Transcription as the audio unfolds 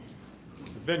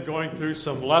Been going through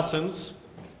some lessons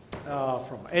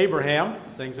from Abraham,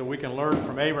 things that we can learn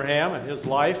from Abraham and his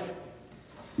life.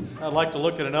 I'd like to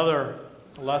look at another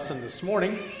lesson this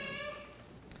morning.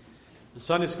 The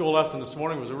Sunday school lesson this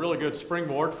morning was a really good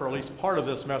springboard for at least part of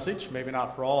this message, maybe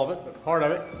not for all of it, but part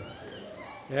of it,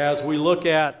 as we look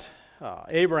at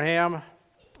Abraham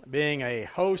being a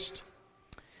host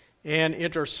and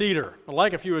interceder. I'd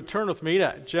like if you would turn with me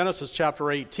to Genesis chapter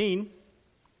 18.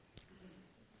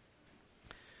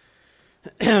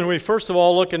 And we first of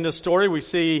all look in this story, we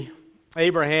see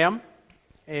Abraham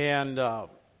and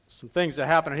some things that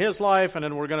happen in his life, and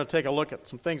then we're going to take a look at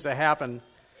some things that happen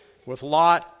with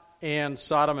Lot and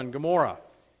Sodom and Gomorrah.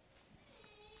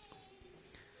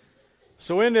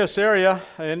 So in this area,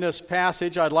 in this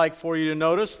passage, I'd like for you to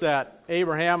notice that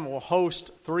Abraham will host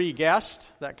 3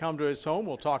 guests that come to his home.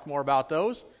 We'll talk more about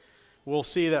those. We'll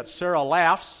see that Sarah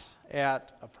laughs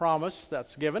at a promise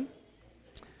that's given.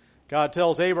 God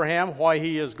tells Abraham why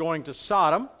he is going to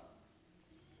Sodom,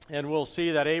 and we'll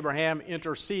see that Abraham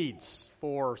intercedes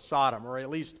for Sodom, or at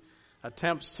least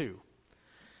attempts to.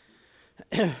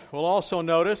 We'll also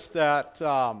notice that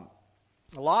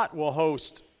Lot will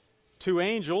host 2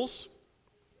 angels,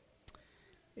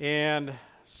 and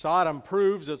Sodom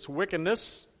proves its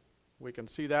wickedness. We can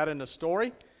see that in the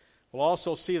story. We'll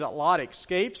also see that Lot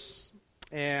escapes,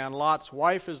 and Lot's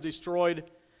wife is destroyed,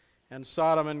 and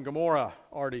Sodom and Gomorrah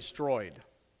are destroyed.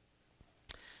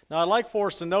 Now, I'd like for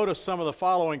us to notice some of the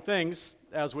following things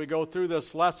as we go through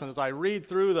this lesson. As I read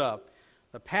through the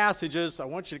passages, I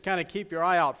want you to kind of keep your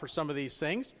eye out for some of these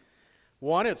things.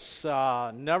 One, it's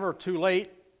never too late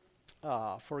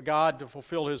for God to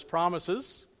fulfill His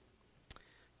promises.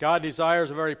 God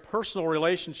desires a very personal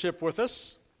relationship with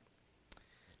us.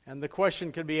 And the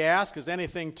question can be asked, is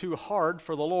anything too hard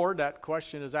for the Lord? That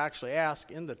question is actually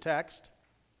asked in the text.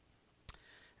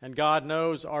 And God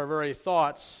knows our very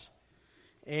thoughts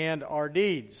and our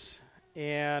deeds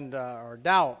and our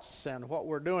doubts and what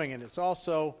we're doing. And it's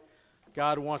also,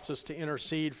 God wants us to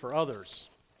intercede for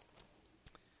others.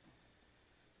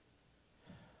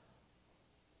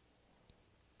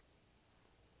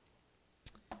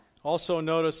 Also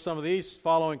notice some of these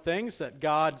following things, that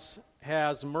God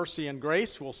has mercy and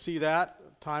grace. We'll see that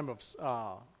at the time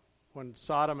of when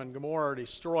Sodom and Gomorrah are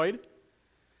destroyed.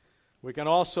 We can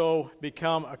also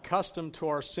become accustomed to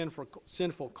our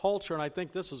sinful culture, and I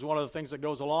think this is one of the things that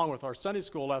goes along with our Sunday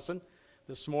school lesson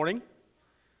this morning.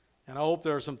 And I hope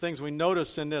there are some things we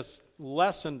notice in this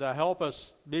lesson to help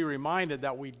us be reminded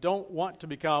that we don't want to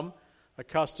become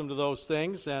accustomed to those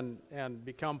things and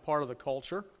become part of the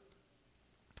culture.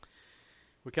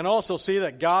 We can also see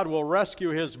that God will rescue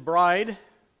His bride,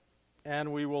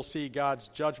 and we will see God's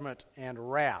judgment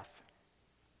and wrath.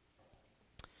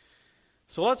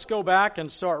 So let's go back and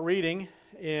start reading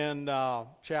in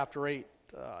chapter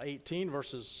 18,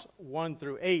 verses 1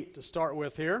 through 8 to start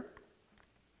with here.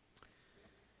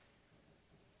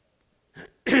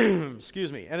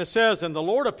 Excuse me. And it says, "And the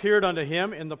Lord appeared unto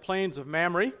him in the plains of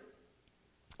Mamre,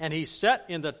 and he sat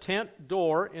in the tent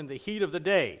door in the heat of the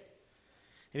day.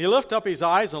 And he lifted up his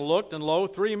eyes and looked, and lo,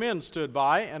 3 men stood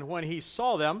by, and when he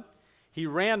saw them, he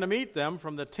ran to meet them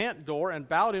from the tent door and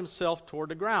bowed himself toward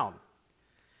the ground.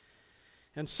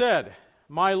 And said,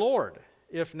 My Lord,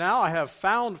 if now I have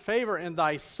found favor in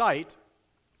thy sight,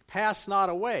 pass not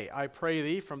away, I pray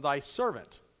thee, from thy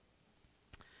servant.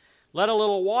 Let a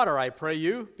little water, I pray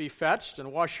you, be fetched,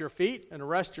 and wash your feet, and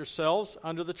rest yourselves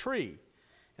under the tree.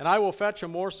 And I will fetch a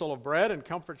morsel of bread, and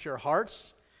comfort your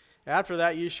hearts. After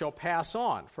that ye shall pass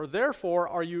on. For therefore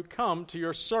are you come to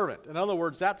your servant." In other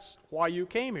words, that's why you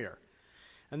came here.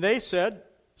 And they said,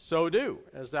 "So do,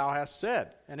 as thou hast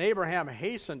said." And Abraham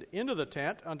hastened into the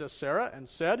tent unto Sarah and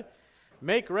said,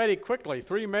 "Make ready quickly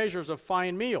 3 measures of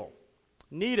fine meal,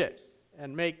 knead it,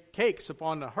 and make cakes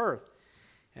upon the hearth."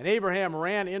 And Abraham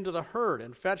ran into the herd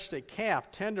and fetched a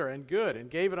calf tender and good,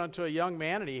 and gave it unto a young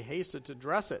man, and he hasted to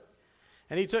dress it.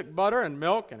 And he took butter and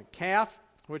milk and a calf,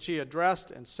 which he had dressed,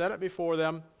 and set it before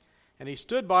them. And he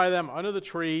stood by them under the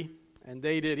tree, and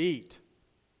they did eat.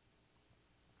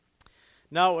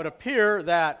 Now it would appear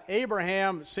that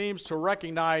Abraham seems to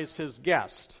recognize his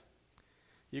guest.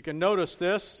 You can notice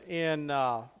this in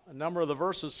a number of the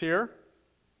verses here.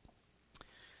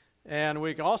 And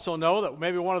we can also know that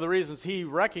maybe one of the reasons he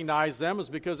recognized them is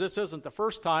because this isn't the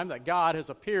first time that God has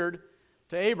appeared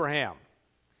to Abraham.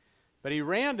 But he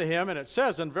ran to him, and it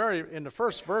says in the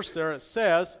first verse there, it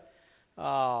says,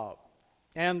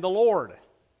 "And the Lord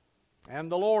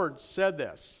said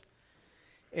this."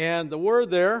 And the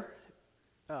word there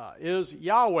is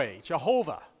Yahweh,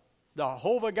 Jehovah, the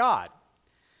Jehovah God.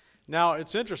 Now,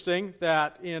 it's interesting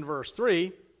that in verse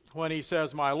 3, when he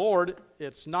says, my Lord,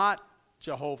 it's not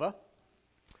Jehovah,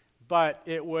 but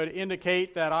it would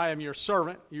indicate that I am your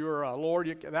servant. You're a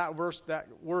Lord. That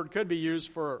word could be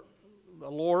used for the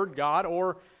Lord God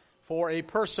or for a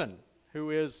person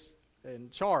who is in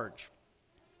charge.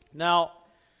 Now,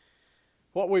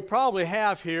 what we probably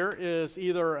have here is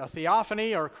either a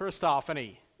theophany or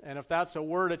Christophany. And if that's a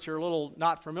word that you're a little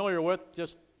not familiar with,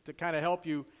 just to kind of help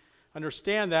you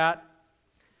understand that,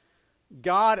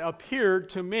 God appeared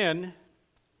to men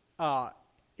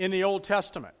in the Old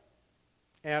Testament.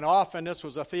 And often this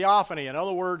was a theophany. In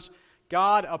other words,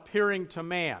 God appearing to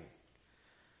man.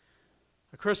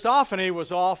 A Christophany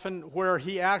was often where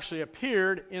he actually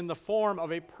appeared in the form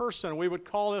of a person. We would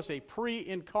call this a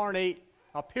pre-incarnate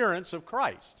appearance of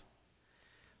Christ.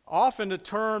 Often the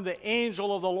term the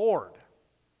angel of the Lord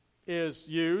is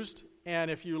used,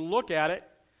 and if you look at it,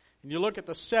 and you look at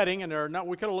the setting, and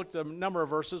we could have looked at a number of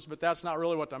verses, but that's not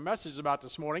really what the message is about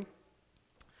this morning.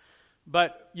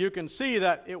 But you can see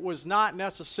that it was not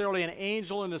necessarily an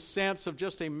angel in the sense of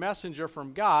just a messenger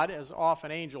from God, as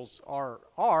often angels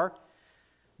are.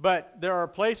 But there are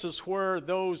places where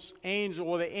the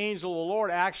angel of the Lord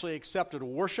actually accepted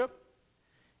worship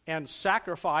and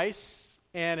sacrifice.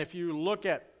 And if you look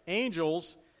at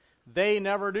angels, they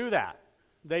never do that.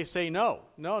 They say, no,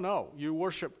 you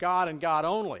worship God and God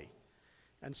only.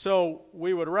 And so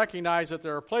we would recognize that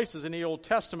there are places in the Old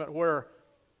Testament where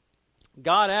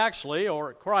God actually,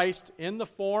 or Christ, in the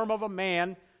form of a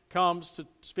man, comes to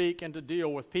speak and to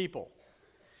deal with people.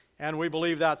 And we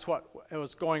believe that's what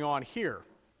was going on here.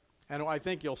 And I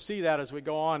think you'll see that as we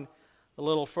go on a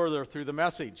little further through the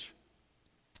message.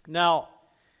 Now,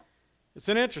 it's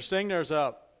interesting, there's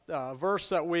a verse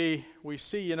that we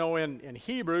see, in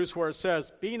Hebrews where it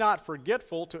says, be not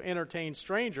forgetful to entertain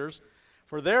strangers,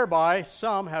 for thereby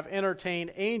some have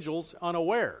entertained angels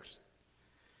unawares.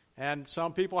 And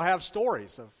some people have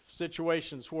stories of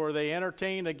situations where they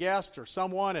entertained a guest or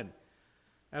someone,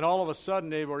 and all of a sudden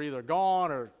they were either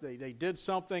gone or they did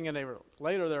something, and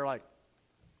later they're like,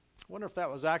 I wonder if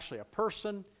that was actually a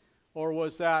person, or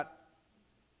was that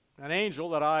an angel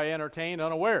that I entertained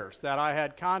unawares, that I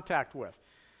had contact with.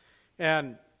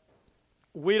 And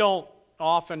we don't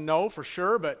often know for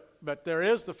sure, but there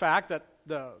is the fact that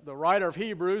the writer of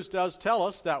Hebrews does tell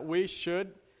us that we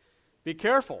should be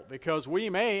careful, because we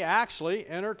may actually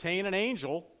entertain an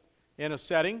angel in a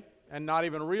setting and not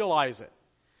even realize it.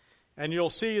 And you'll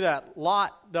see that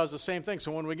Lot does the same thing.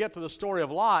 So when we get to the story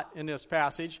of Lot in this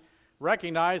passage,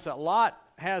 recognize that Lot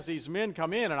has these men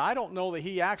come in, and I don't know that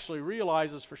he actually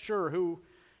realizes for sure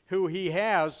who he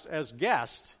has as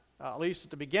guest, at least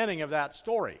at the beginning of that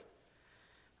story.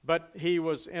 But he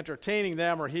was entertaining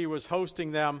them, or he was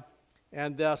hosting them,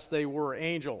 and thus they were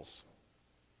angels.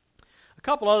 A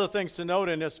couple other things to note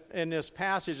in this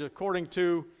passage, according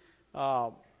to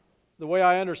the way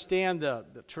I understand the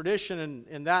tradition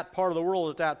in that part of the world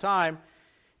at that time,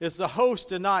 is the host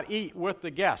did not eat with the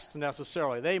guests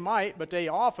necessarily. They might, but they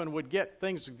often would get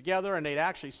things together, and they'd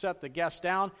actually set the guests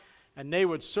down, and they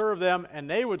would serve them, and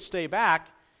they would stay back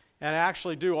and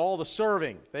actually do all the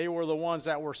serving. They were the ones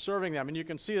that were serving them, and you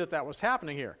can see that was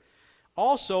happening here.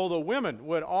 Also, the women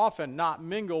would often not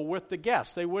mingle with the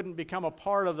guests. They wouldn't become a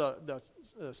part of the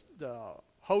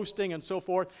hosting and so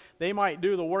forth. They might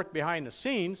do the work behind the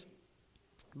scenes,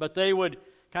 but they would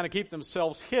kind of keep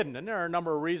themselves hidden, and there are a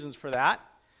number of reasons for that.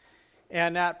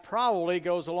 And that probably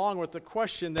goes along with the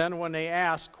question then when they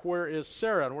ask, where is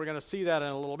Sarah? And we're going to see that in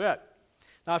a little bit.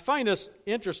 Now, I find this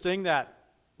interesting that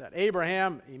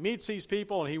Abraham, he meets these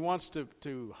people, and he wants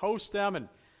to host them,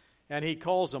 and he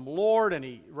calls them Lord, and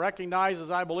he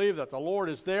recognizes, I believe, that the Lord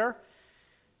is there,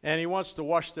 and he wants to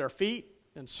wash their feet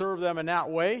and serve them in that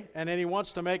way, and then he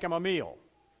wants to make them a meal.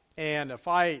 And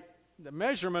the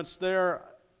measurements there,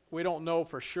 we don't know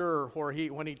for sure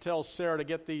when he tells Sarah to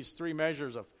get these 3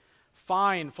 measures of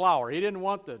fine flour. He didn't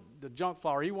want the junk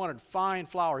flour. He wanted fine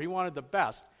flour. He wanted the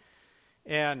best.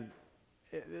 And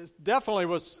it definitely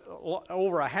was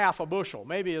over a half a bushel,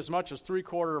 maybe as much as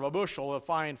 3/4 of a bushel of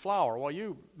fine flour. Well,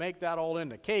 you make that all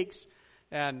into cakes,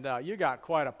 and you got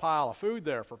quite a pile of food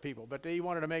there for people. But he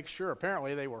wanted to make sure,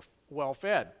 apparently, they were well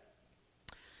fed.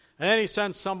 And then he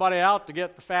sends somebody out to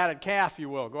get the fatted calf, you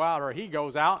will. Go out, or he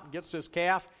goes out and gets this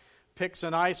calf, picks a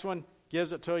nice one,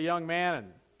 gives it to a young man,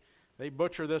 and they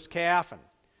butcher this calf,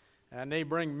 and they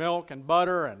bring milk and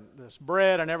butter and this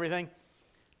bread and everything.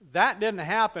 That didn't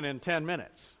happen in 10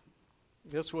 minutes.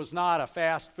 This was not a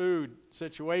fast food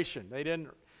situation. They didn't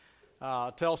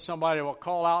tell somebody, well,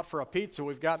 call out for a pizza.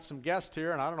 We've got some guests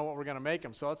here, and I don't know what we're going to make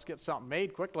them, so let's get something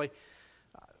made quickly.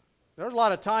 There's a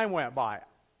lot of time went by.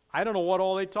 I don't know what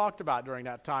all they talked about during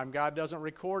that time. God doesn't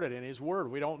record it in His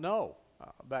Word. We don't know.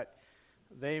 But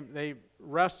they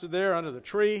rested there under the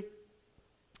tree.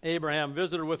 Abraham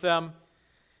visited with them.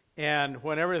 And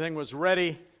when everything was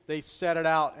ready, they set it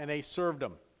out and they served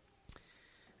them.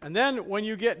 And then when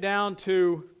you get down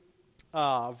to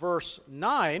verse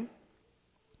 9,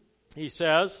 he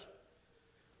says,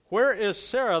 "Where is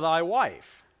Sarah thy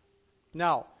wife?"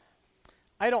 Now,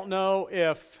 I don't know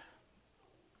if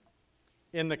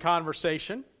in the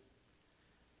conversation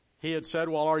he had said,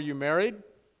 "Well, are you married?"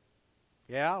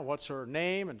 Yeah, what's her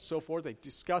name and so forth. They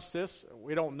discussed this.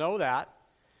 We don't know that.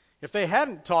 If they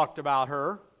hadn't talked about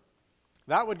her,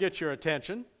 that would get your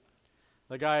attention.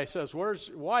 The guy says, "Where's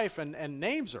your wife?" and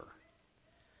names her.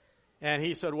 And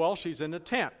he said, "Well, she's in the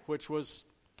tent," which was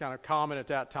kind of common at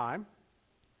that time.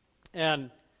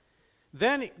 And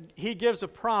then he gives a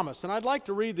promise. And I'd like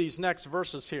to read these next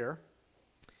verses here.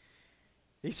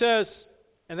 He says,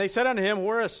 "And they said unto him,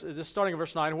 this starting in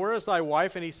verse 9, where is thy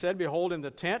wife? And he said, Behold, in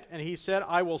the tent. And he said,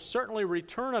 I will certainly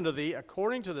return unto thee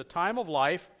according to the time of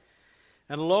life.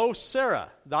 And lo,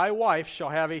 Sarah, thy wife, shall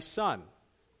have a son.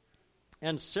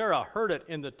 And Sarah heard it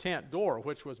in the tent door,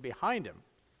 which was behind him.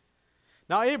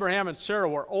 Now Abraham and Sarah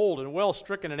were old and well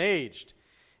stricken and aged,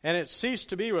 and it ceased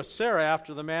to be with Sarah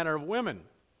after the manner of women.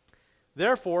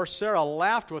 Therefore Sarah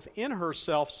laughed within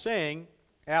herself, saying,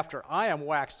 After I am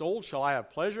waxed old, shall I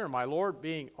have pleasure in my Lord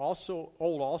being also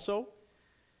old also?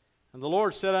 And the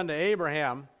Lord said unto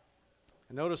Abraham,"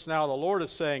 and notice now the Lord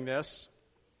is saying this,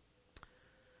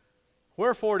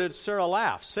 "Wherefore did Sarah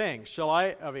laugh, saying, Shall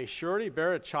I of a surety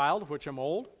bear a child which am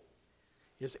old?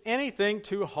 Is anything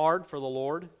too hard for the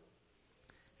Lord?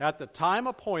 At the time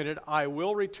appointed I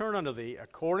will return unto thee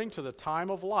according to the time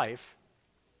of life."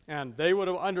 And they would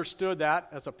have understood that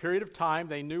as a period of time.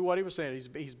 They knew what he was saying.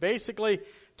 He's basically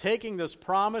taking this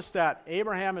promise that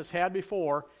Abraham has had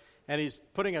before, and he's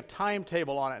putting a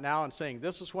timetable on it now and saying,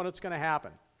 this is when it's going to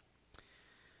happen.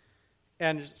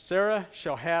 "And Sarah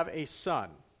shall have a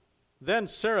son. Then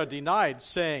Sarah denied,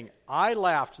 saying, I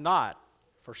laughed not,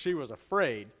 for she was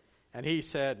afraid. And he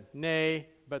said, Nay,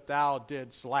 but thou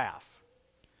didst laugh."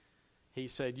 He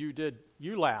said, you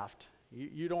laughed.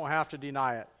 You don't have to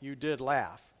deny it. You did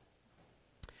laugh.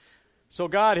 So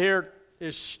God here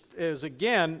is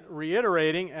again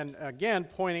reiterating and again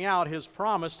pointing out his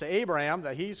promise to Abraham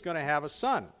that he's going to have a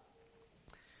son.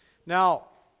 Now,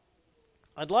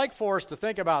 I'd like for us to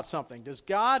think about something. Does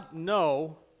God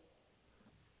know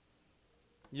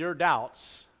your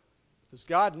doubts? Does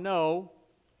God know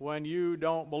when you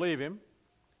don't believe him?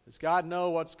 Does God know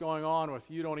what's going on with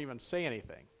you don't even say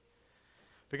anything?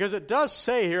 Because it does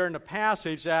say here in the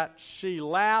passage that she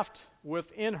laughed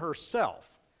within herself.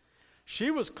 She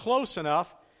was close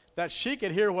enough that she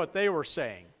could hear what they were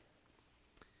saying.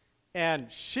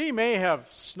 And she may have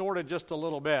snorted just a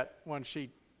little bit when she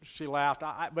laughed,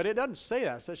 but it doesn't say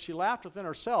that. It says she laughed within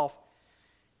herself.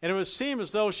 And it would seem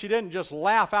as though she didn't just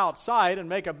laugh outside and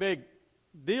make a big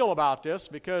deal about this,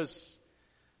 because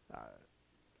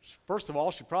first of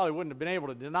all, she probably wouldn't have been able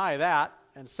to deny that.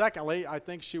 And secondly, I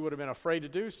think she would have been afraid to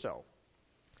do so.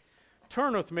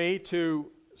 Turn with me to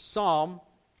Psalm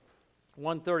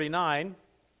 139.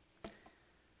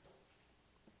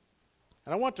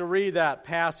 And I want to read that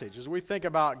passage as we think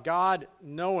about God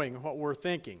knowing what we're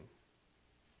thinking.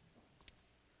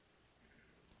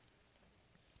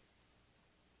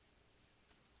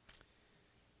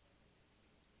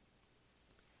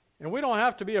 And we don't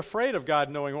have to be afraid of God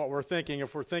knowing what we're thinking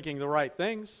if we're thinking the right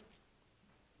things.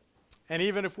 And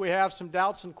even if we have some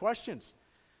doubts and questions,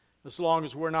 as long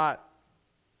as we're not,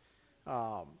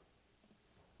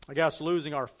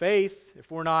 losing our faith, if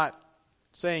we're not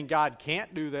saying God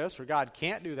can't do this or God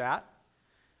can't do that.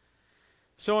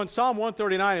 So in Psalm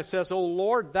 139 it says, O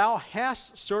Lord, thou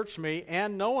hast searched me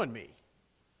and known me.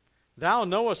 Thou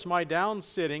knowest my down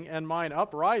sitting and mine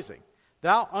uprising.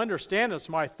 Thou understandest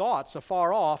my thoughts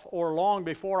afar off, or long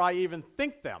before I even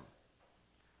think them.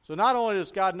 So not only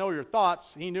does God know your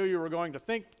thoughts, he knew you were going to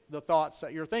think the thoughts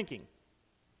that you're thinking.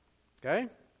 Okay?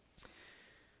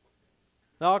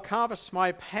 Thou compassest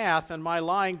my path and my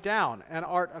lying down, and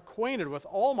art acquainted with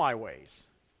all my ways.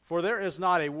 For there is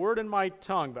not a word in my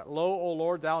tongue, but lo, O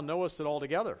Lord, thou knowest it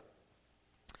altogether.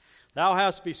 Thou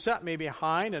hast beset me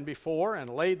behind and before, and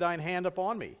laid thine hand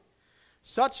upon me.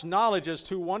 Such knowledge is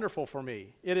too wonderful for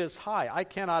me. It is high, I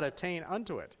cannot attain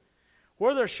unto it.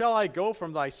 Whither shall I go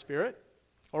from thy spirit?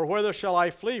 Or whither shall I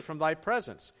flee from thy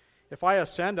presence? If I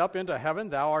ascend up into heaven,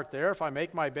 thou art there. If I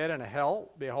make my bed in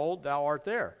hell, behold, thou art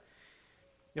there.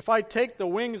 If I take the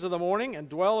wings of the morning and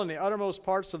dwell in the uttermost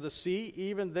parts of the sea,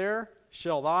 even there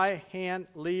shall thy hand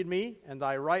lead me, and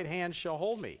thy right hand shall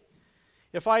hold me.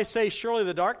 If I say, surely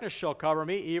the darkness shall cover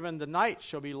me, even the night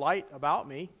shall be light about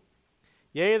me.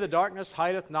 Yea, the darkness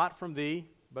hideth not from thee,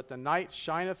 but the night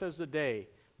shineth as the day.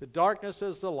 The darkness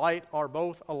as the light are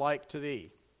both alike to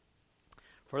thee.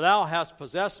 For thou hast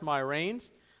possessed my reins,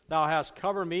 thou hast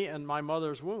covered me in my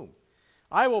mother's womb.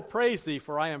 I will praise thee,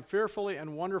 for I am fearfully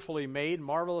and wonderfully made.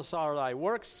 Marvelous are thy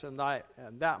works, and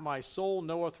that my soul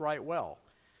knoweth right well.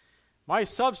 My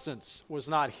substance was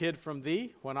not hid from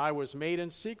thee when I was made in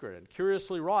secret, and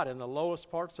curiously wrought in the lowest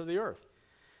parts of the earth.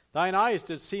 Thine eyes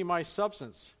did see my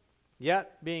substance,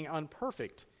 yet being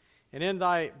unperfect. And in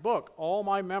thy book all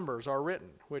my members are written,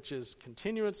 which in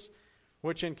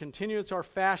continuance are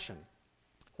fashioned,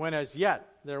 when as yet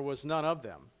there was none of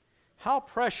them. How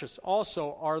precious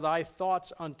also are thy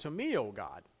thoughts unto me, O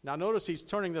God. Now notice he's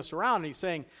turning this around and he's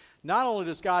saying, not only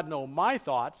does God know my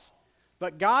thoughts,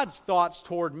 but God's thoughts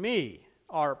toward me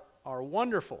are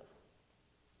wonderful.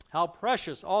 How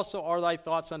precious also are thy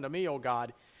thoughts unto me, O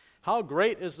God. How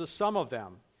great is the sum of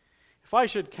them. If I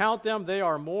should count them, they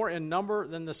are more in number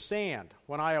than the sand.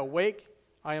 When I awake,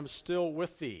 I am still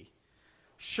with thee.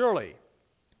 Surely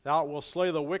thou wilt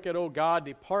slay the wicked, O God.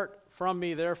 Depart from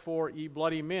me, therefore, ye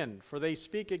bloody men, for they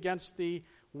speak against thee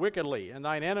wickedly, and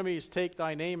thine enemies take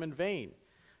thy name in vain.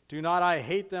 Do not I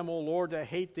hate them, O Lord, that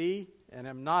hate thee? And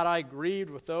am not I grieved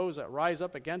with those that rise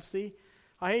up against thee?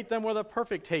 I hate them with a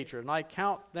perfect hatred, and I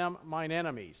count them mine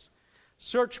enemies.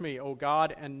 Search me, O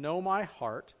God, and know my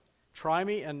heart. Try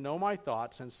me and know my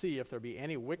thoughts, and see if there be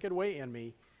any wicked way in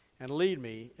me, and lead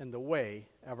me in the way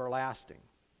everlasting.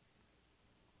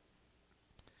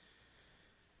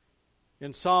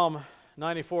 In Psalm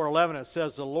 94:11 it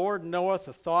says, the Lord knoweth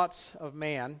the thoughts of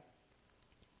man,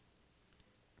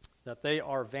 that they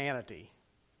are vanity.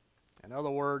 In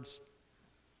other words,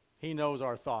 he knows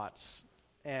our thoughts,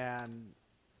 and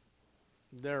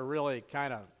they're really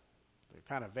kind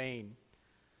of vain.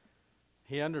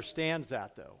 He understands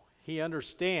that, though. He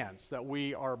understands that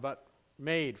we are but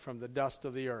made from the dust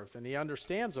of the earth, and he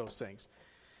understands those things.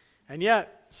 And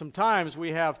yet, sometimes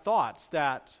we have thoughts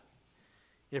that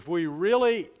if we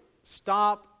really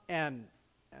stop and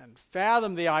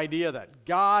fathom the idea that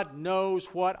God knows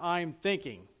what I'm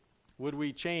thinking, would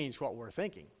we change what we're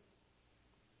thinking?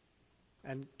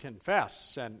 And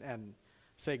confess and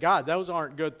say, God, those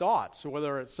aren't good thoughts.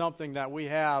 Whether it's something that we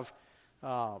have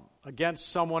against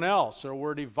someone else, or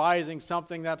we're devising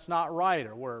something that's not right,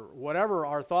 or whatever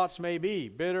our thoughts may be,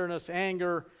 bitterness,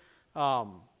 anger,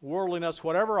 worldliness,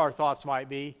 whatever our thoughts might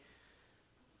be,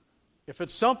 if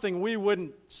it's something we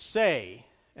wouldn't say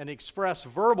and express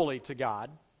verbally to God,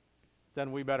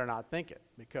 then we better not think it,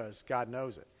 because God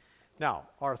knows it. Now,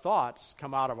 our thoughts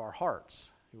come out of our hearts.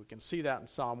 We can see that in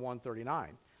Psalm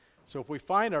 139. So if we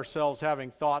find ourselves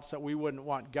having thoughts that we wouldn't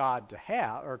want God to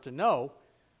have or to know,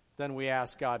 then we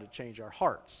ask God to change our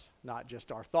hearts, not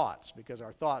just our thoughts, because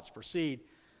our thoughts proceed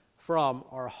from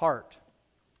our heart.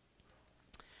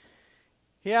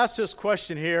 He asks this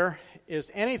question here,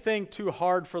 is anything too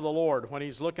hard for the Lord, when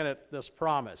he's looking at this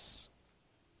promise?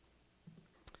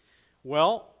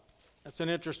 Well, that's an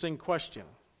interesting question.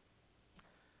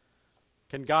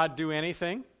 Can God do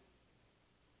anything?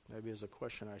 Maybe is a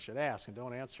question I should ask, and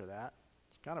don't answer that.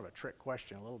 It's kind of a trick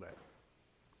question a little bit.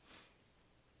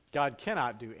 God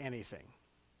cannot do anything.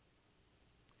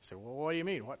 You say, well, what do you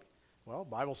mean? What? Well, the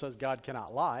Bible says God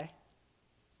cannot lie.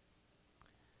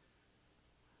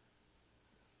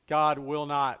 God will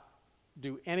not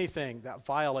do anything that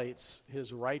violates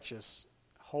his righteous,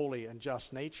 holy, and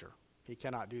just nature. He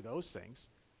cannot do those things.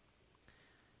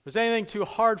 Was anything too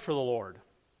hard for the Lord?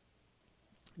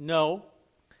 No,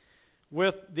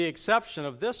 with the exception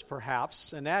of this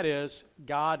perhaps, and that is,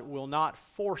 God will not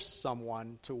force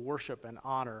someone to worship and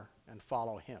honor and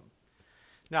follow him.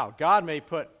 Now, God may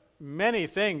put many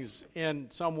things in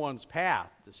someone's path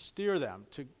to steer them,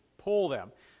 to pull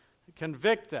them,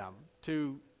 convict them,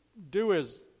 to do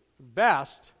his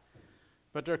best,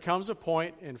 but there comes a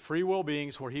point in free will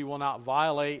beings where he will not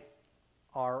violate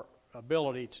our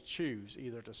ability to choose,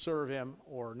 either to serve him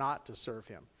or not to serve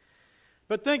him.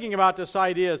 But thinking about this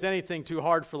idea, is anything too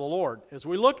hard for the Lord? As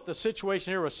we look at the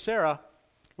situation here with Sarah,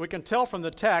 we can tell from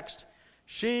the text,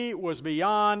 she was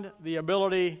beyond the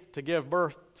ability to give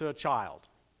birth to a child.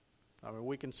 I mean,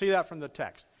 we can see that from the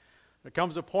text. There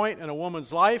comes a point in a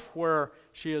woman's life where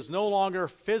she is no longer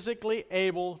physically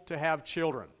able to have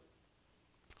children.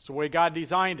 It's the way God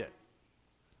designed it.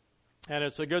 And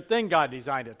it's a good thing God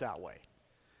designed it that way.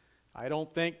 I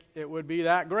don't think it would be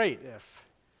that great if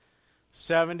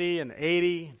 70 and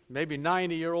 80, maybe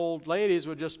 90-year-old ladies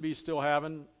would just be still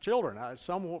having children. At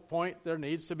some point there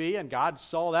needs to be, and God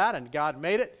saw that, and God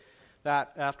made it,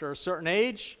 that after a certain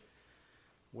age,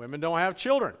 Women don't have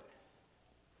children.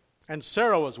 And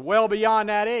Sarah was well beyond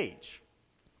that age.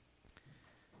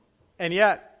 And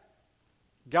yet,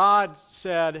 God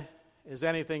said, is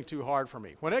anything too hard for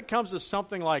me? When it comes to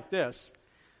something like this,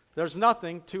 there's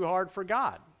nothing too hard for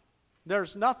God.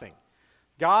 There's nothing.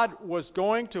 God was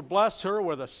going to bless her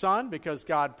with a son because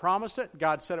God promised it.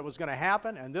 God said it was going to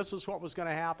happen, and this is what was going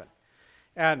to happen.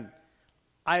 And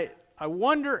I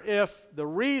wonder if the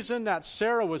reason that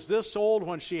Sarah was this old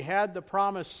when she had the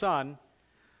promised son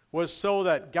was so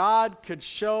that God could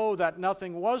show that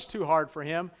nothing was too hard for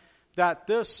him, that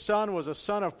this son was a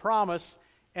son of promise,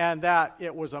 and that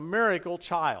it was a miracle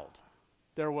child.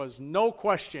 There was no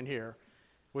question here.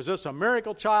 Was this a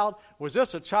miracle child? Was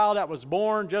this a child that was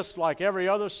born just like every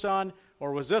other son?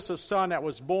 Or was this a son that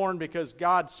was born because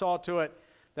God saw to it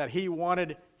that he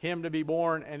wanted him to be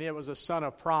born, and it was a son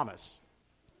of promise?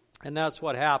 And that's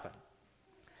what happened.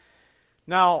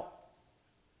 Now,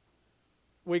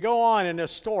 we go on in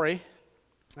this story,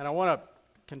 and I want to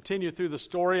continue through the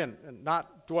story and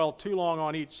not dwell too long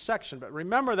on each section. But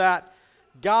remember that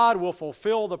God will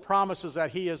fulfill the promises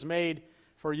that he has made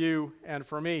for you and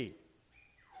for me,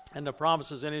 and the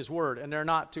promises in his word, and they're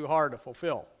not too hard to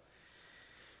fulfill.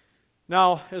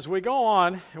 Now, as we go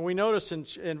on, and we notice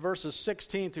in verses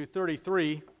 16 through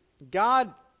 33,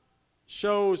 God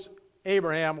shows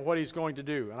Abraham what he's going to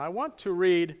do. And I want to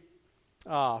read,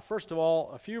 first of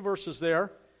all, a few verses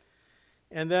there,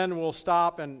 and then we'll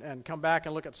stop and come back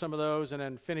and look at some of those and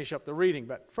then finish up the reading.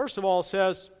 But first of all, it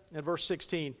says in verse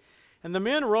 16, "And the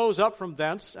men rose up from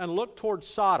thence and looked toward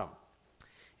Sodom.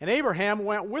 And Abraham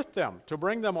went with them to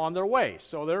bring them on their way."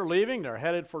 So they're leaving, they're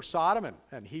headed for Sodom,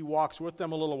 and he walks with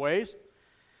them a little ways.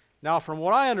 Now, from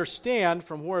what I understand,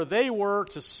 from where they were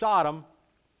to Sodom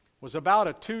was about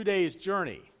a 2 days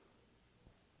journey.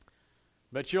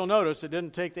 But you'll notice it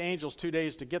didn't take the angels 2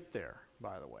 days to get there,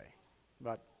 by the way.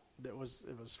 But it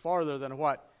was farther than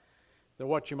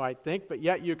what you might think. But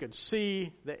yet you could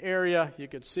see the area, you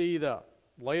could see the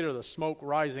smoke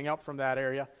rising up from that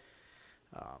area.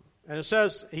 And it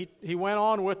says he went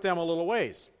on with them a little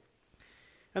ways.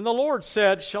 "And the Lord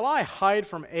said, Shall I hide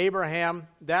from Abraham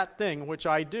that thing which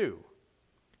I do?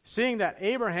 Seeing that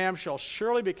Abraham shall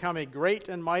surely become a great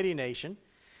and mighty nation,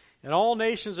 and all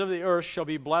nations of the earth shall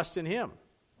be blessed in him.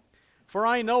 For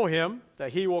I know him,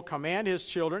 that he will command his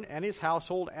children and his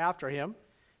household after him.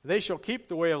 They shall keep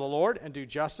the way of the Lord, and do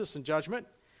justice and judgment,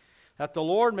 that the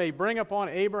Lord may bring upon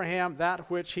Abraham that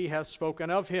which he hath spoken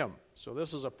of him." So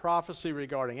this is a prophecy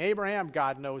regarding Abraham.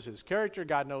 God knows his character.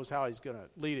 God knows how he's going to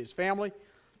lead his family.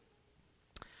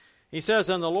 He says,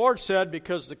 "And the Lord said,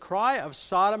 Because the cry of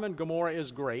Sodom and Gomorrah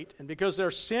is great, and because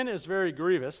their sin is very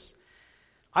grievous,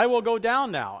 I will go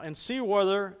down now and see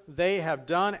whether they have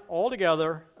done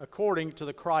altogether according to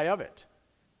the cry of it,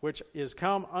 which is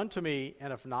come unto me,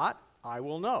 and if not, I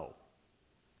will know."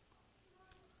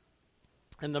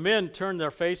 And the men turned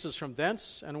their faces from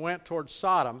thence and went toward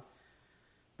Sodom,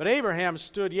 but Abraham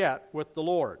stood yet with the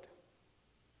Lord.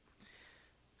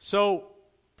 So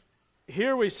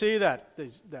here we see that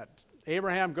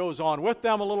Abraham goes on with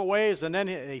them a little ways, and then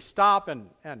they stop, and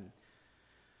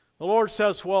the Lord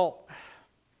says, "Well,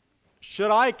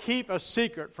 should I keep a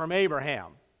secret from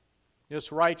Abraham,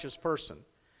 this righteous person,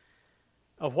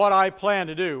 of what I plan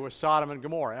to do with Sodom and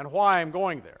Gomorrah and why I'm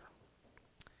going there?"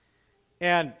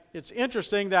 And it's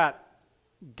interesting that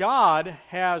God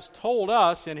has told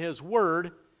us in his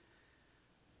word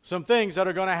some things that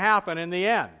are going to happen in the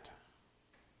end.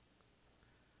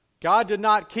 God did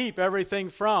not keep everything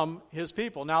from his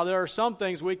people. Now, there are some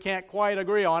things we can't quite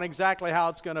agree on exactly how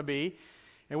it's going to be,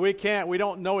 and we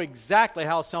don't know exactly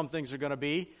how some things are going to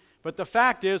be, but the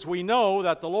fact is we know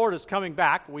that the Lord is coming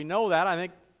back. We know that. I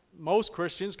think most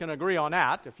Christians can agree on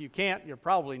that. If you can't, you're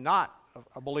probably not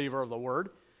a believer of the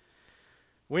word.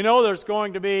 We know there's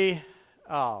going to be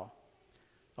a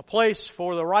place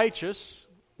for the righteous,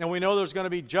 and we know there's going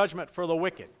to be judgment for the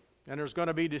wicked, and there's going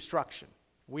to be destruction.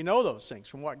 We know those things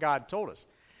from what God told us.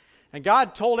 And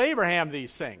God told Abraham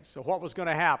these things, of what was going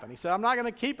to happen. He said, I'm not going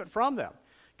to keep it from them.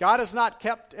 God has not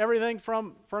kept everything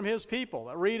from his people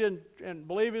that read and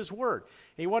believe his word.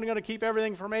 He wasn't going to keep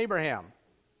everything from Abraham.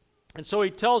 And so he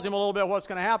tells him a little bit what's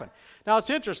going to happen. Now it's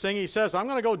interesting. He says, I'm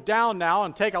going to go down now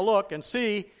and take a look and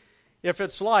see if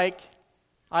it's like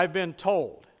I've been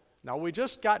told. Now we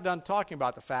just got done talking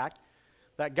about the fact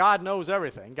that God knows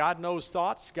everything. God knows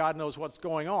thoughts. God knows what's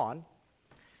going on.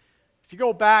 If you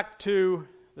go back to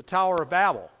the Tower of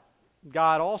Babel,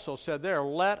 God also said there,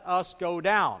 let us go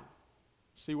down,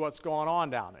 see what's going on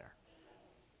down there.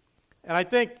 And I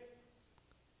think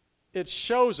it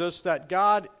shows us that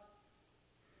God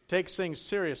takes things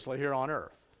seriously here on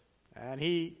earth. And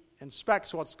he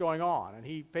inspects what's going on, and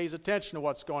he pays attention to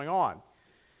what's going on.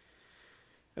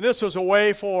 And this was a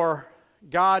way for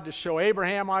God to show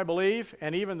Abraham, I believe,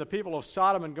 and even the people of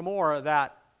Sodom and Gomorrah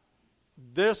that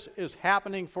this is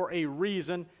happening for a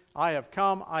reason. I have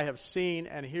come, I have seen,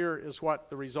 and here is what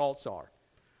the results are.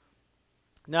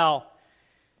 Now,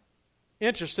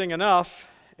 interesting enough,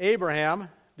 Abraham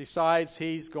decides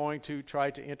he's going to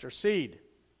try to intercede.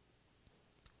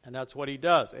 And that's what he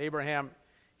does. Abraham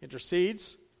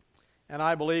intercedes, and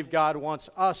I believe God wants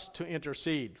us to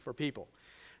intercede for people.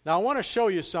 Now, I want to show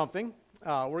you something.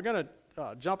 We're going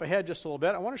to jump ahead just a little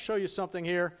bit. I want to show you something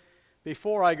here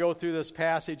before I go through this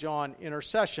passage on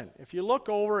intercession. If you look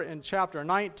over in chapter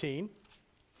 19,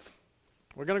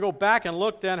 we're going to go back and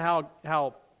look then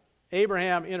how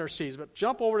Abraham intercedes. But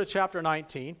jump over to chapter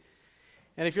 19.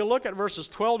 And if you look at verses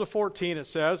 12 to 14, it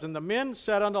says, "And the men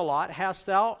said unto Lot, Hast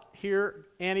thou here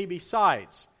any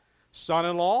besides,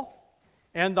 son-in-law,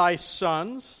 and thy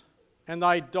sons, and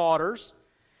thy daughters,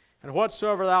 and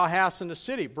whatsoever thou hast in the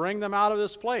city, bring them out of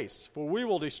this place. For we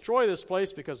will destroy this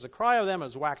place, because the cry of them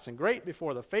is waxing great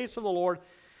before the face of the Lord,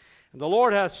 and the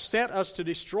Lord hath sent us to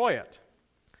destroy it.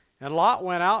 And Lot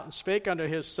went out and spake unto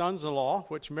his sons-in-law,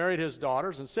 which married his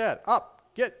daughters, and said, Up,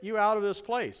 get you out of this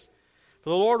place, for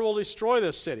the Lord will destroy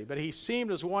this city. But he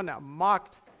seemed as one that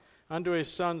mocked unto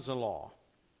his sons-in-law."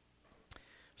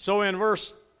 So in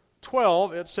verse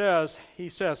 12, he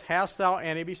says, "Hast thou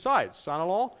any besides,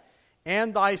 son-in-law,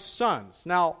 and thy sons?"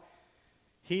 Now,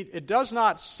 it does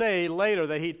not say later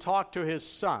that he talked to his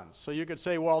sons. So you could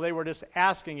say, well, they were just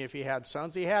asking if he had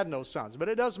sons. He had no sons. But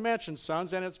it does mention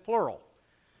sons, and it's plural.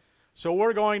 So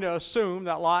we're going to assume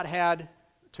that Lot had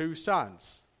 2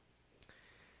 sons.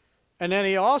 And then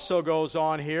he also goes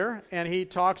on here, and he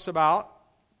talks about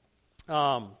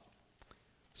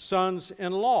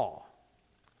sons-in-law.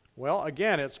 Well,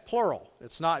 again, it's plural.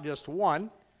 It's not just one.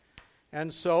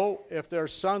 And so if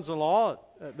there's sons-in-law,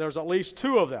 there's at least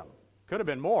 2 of them. Could have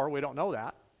been more. We don't know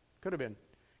that. Could have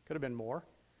been more.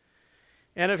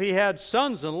 And if he had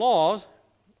sons-in-law,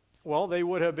 well, they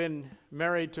would have been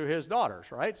married to his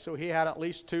daughters, right? So he had at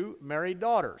least 2 married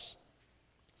daughters.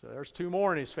 So there's 2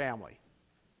 more in his family.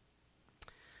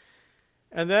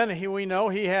 And then we know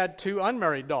he had 2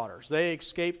 unmarried daughters. They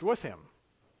escaped with him.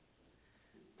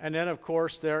 And then, of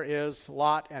course, there is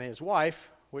Lot and his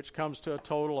wife, which comes to a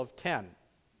total of 10.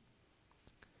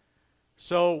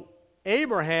 So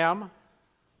Abraham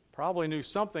probably knew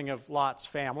something of Lot's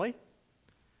family,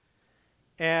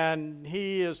 and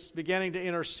he is beginning to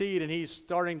intercede, and he's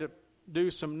starting to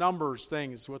do some numbers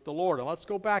things with the Lord. And let's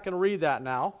go back and read that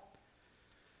now.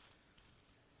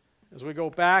 As we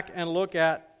go back and look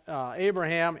at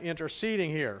Abraham interceding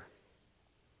here,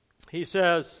 he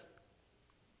says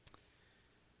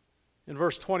in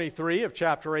verse 23 of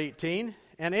chapter 18,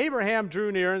 "And Abraham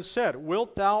drew near and said,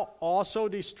 Wilt thou also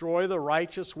destroy the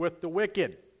righteous with the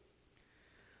wicked?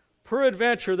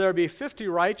 Peradventure there be 50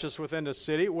 righteous within the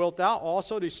city. Wilt thou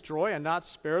also destroy and not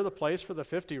spare the place for the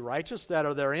 50 righteous that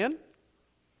are therein?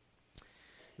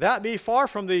 That be far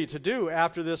from thee to do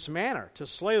after this manner, to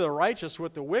slay the righteous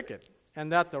with the wicked,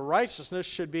 and that the righteousness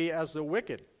should be as the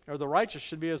wicked, or the righteous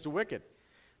should be as the wicked.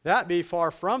 That be far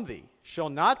from thee. Shall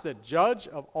not the judge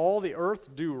of all the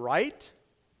earth do right?"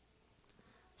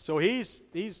 So he's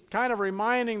kind of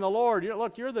reminding the Lord,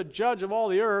 look, you're the judge of all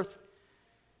the earth,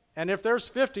 and if there's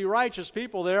 50 righteous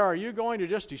people there, are you going to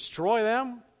just destroy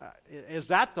them? Is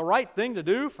that the right thing to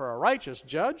do for a righteous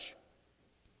judge?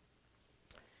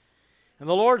 And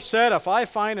the Lord said, "If I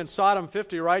find in Sodom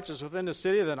 50 righteous within the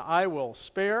city, then I will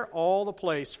spare all the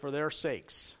place for their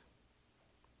sakes."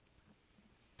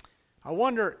 I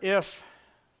wonder if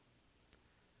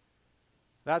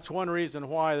that's one reason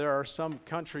why there are some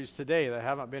countries today that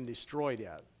haven't been destroyed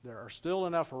yet. There are still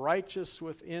enough righteous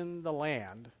within the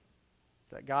land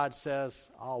that God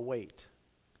says, I'll wait.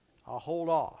 I'll hold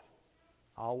off.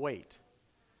 I'll wait.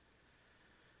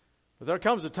 But there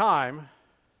comes a time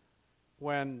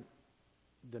when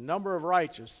the number of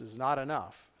righteous is not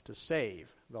enough to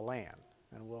save the land.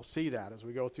 And we'll see that as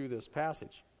we go through this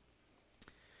passage.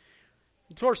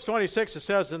 In verse 26 it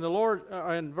says,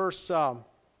 in verse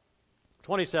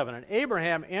 27, "And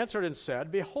Abraham answered and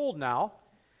said, Behold now,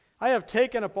 I have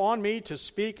taken upon me to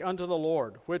speak unto the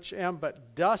Lord, which am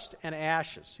but dust and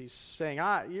ashes." He's saying,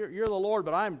 you're the Lord,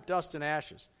 but I'm dust and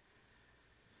ashes.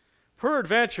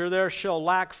 "Peradventure there shall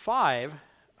lack 5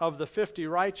 of the 50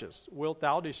 righteous. Wilt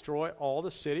thou destroy all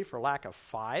the city for lack of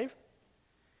 5?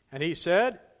 And he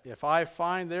said, If I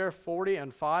find there 40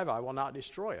 and 5, I will not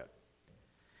destroy it.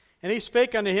 And he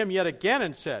spake unto him yet again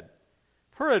and said,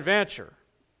 Peradventure,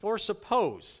 or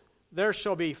suppose, there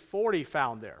shall be 40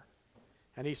 found there.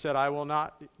 And he said, I will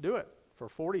not do it for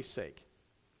 40's sake.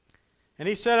 And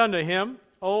he said unto him,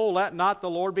 Oh, let not the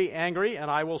Lord be angry,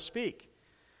 and I will speak.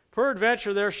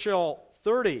 Peradventure there shall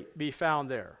 30 be found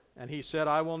there. And he said,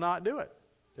 I will not do it,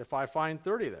 if I find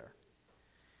 30 there.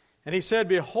 And he said,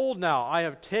 Behold now, I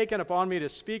have taken upon me to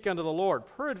speak unto the Lord.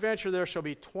 Peradventure there shall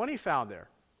be 20 found there.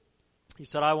 He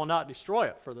said, I will not destroy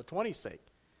it for the 20's sake.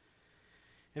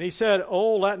 And he said,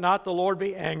 Oh, let not the Lord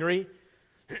be angry.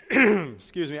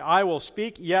 Excuse me, I will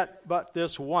speak yet but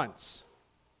this once.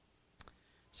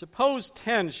 Suppose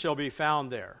 10 shall be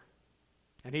found there.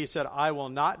 And he said, I will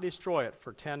not destroy it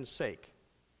for 10's sake.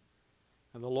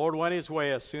 And the Lord went his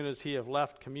way as soon as he had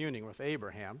left communing with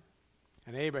Abraham.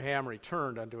 And Abraham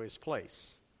returned unto his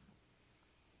place.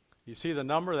 You see the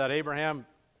number that Abraham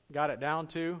got it down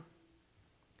to?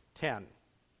 10.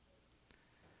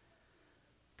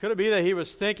 Could it be that he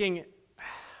was thinking,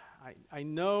 I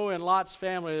know in Lot's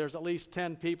family there's at least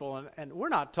 10 people, and we're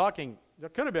not talking, there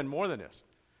could have been more than this.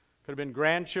 Could have been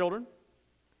grandchildren.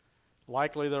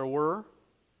 Likely there were.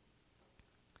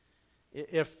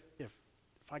 If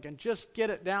I can just get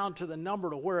it down to the number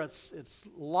to where it's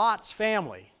Lot's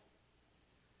family,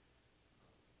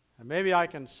 and maybe I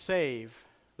can save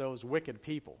those wicked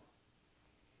people.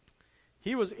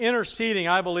 He was interceding,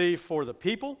 I believe, for the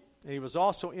people, and he was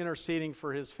also interceding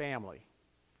for his family.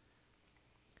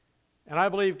 And I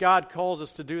believe God calls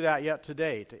us to do that yet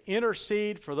today, to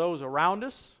intercede for those around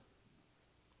us.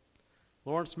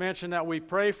 Lawrence mentioned that we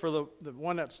pray for the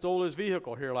one that stole his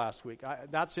vehicle here last week.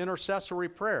 That's intercessory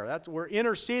prayer. We're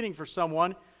interceding for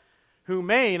someone who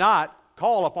may not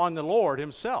call upon the Lord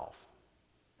himself.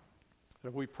 But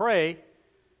if we pray,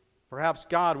 perhaps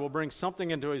God will bring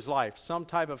something into his life, some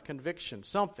type of conviction,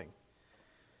 something.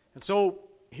 And so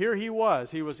here he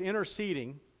was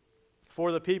interceding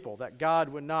for the people, that God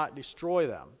would not destroy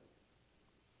them.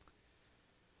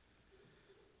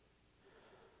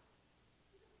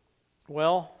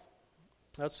 Well,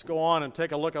 let's go on and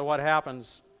take a look at what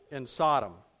happens in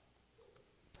Sodom.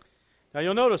 Now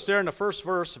you'll notice there in the first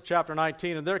verse of chapter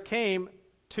 19, and there came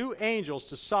 2 angels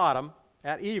to Sodom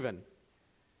at even.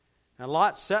 And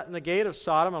Lot sat in the gate of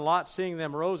Sodom, and Lot, seeing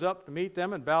them, rose up to meet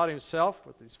them and bowed himself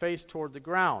with his face toward the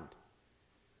ground.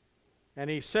 And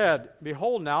he said,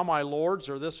 Behold now, my lords,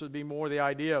 or this would be more the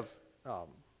idea of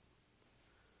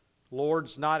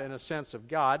lords, not in a sense of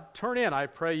God, turn in, I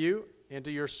pray you,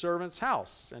 into your servant's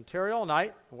house, and tarry all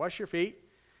night, and wash your feet.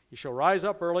 You shall rise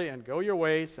up early and go your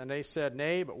ways. And they said,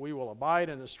 Nay, but we will abide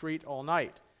in the street all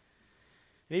night.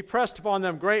 And he pressed upon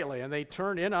them greatly, and they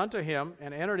turned in unto him,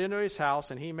 and entered into his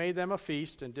house, and he made them a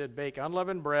feast, and did bake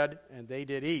unleavened bread, and they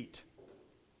did eat.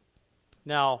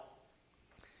 Now,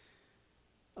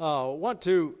 I want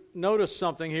to notice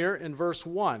something here in verse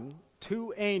 1.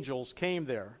 2 angels came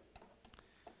there.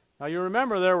 Now you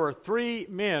remember there were 3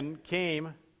 men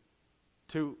came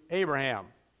to Abraham,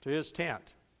 to his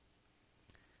tent.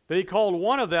 But he called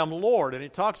one of them Lord, and he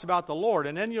talks about the Lord.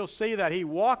 And then you'll see that he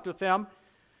walked with them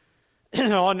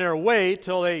on their way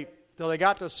till they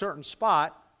got to a certain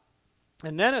spot.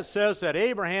 And then it says that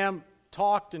Abraham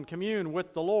talked and communed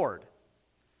with the Lord.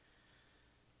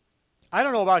 I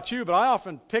don't know about you, but I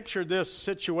often pictured this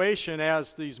situation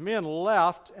as these men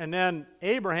left, and then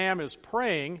Abraham is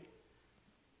praying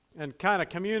and kind of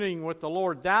communing with the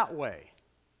Lord that way.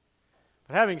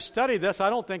 But having studied this, I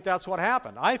don't think that's what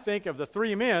happened. I think of the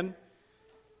 3 men,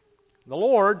 the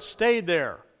Lord stayed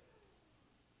there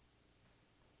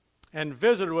and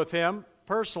visited with him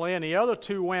personally, and the other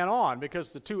 2 went on, because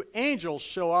the 2 angels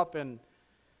show up in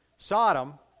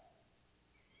Sodom,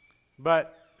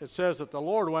 but it says that the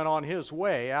Lord went on his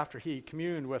way after he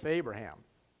communed with Abraham.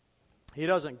 He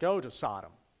doesn't go to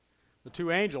Sodom. The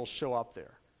 2 angels show up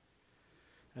there.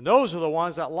 And those are the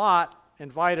ones that Lot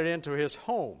invited into his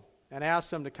home and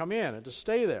asked them to come in and to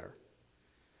stay there.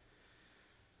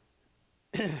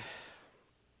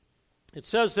 It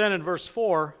says then in verse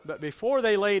 4, But before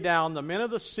they lay down, the men of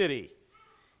the city,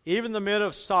 even the men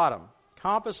of Sodom,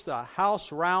 compassed the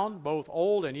house round, both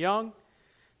old and young,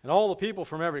 and all the people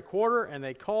from every quarter, and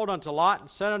they called unto Lot and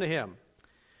said unto him,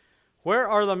 Where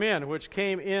are the men which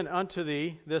came in unto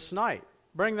thee this night?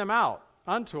 Bring them out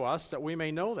unto us, that we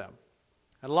may know them.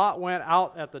 And Lot went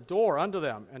out at the door unto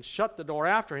them, and shut the door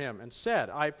after him, and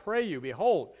said, I pray you,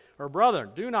 behold, or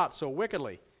brethren, do not so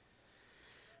wickedly.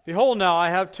 Behold now, I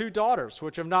have 2 daughters,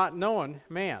 which have not known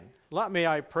man. Let me,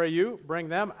 I pray you, bring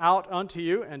them out unto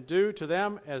you, and do to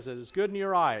them as it is good in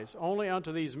your eyes. Only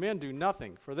unto these men do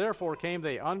nothing, for therefore came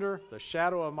they under the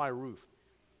shadow of my roof.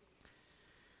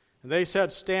 And they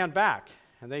said, Stand back.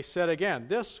 And they said again,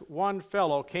 This one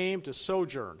fellow came to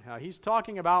sojourn. Now he's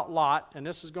talking about Lot, and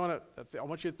this is going to, I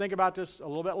want you to think about this a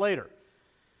little bit later.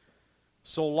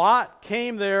 So Lot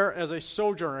came there as a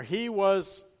sojourner. He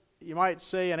was, you might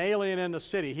say, an alien in the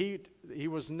city. He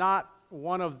was not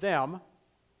one of them.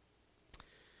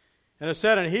 And it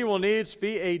said, and he will needs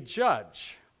be a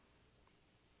judge.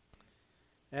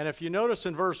 And if you notice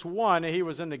in verse 1, he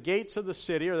was in the gates of the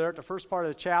city, or there at the first part of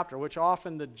the chapter, which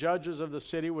often the judges of the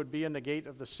city would be in the gate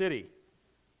of the city.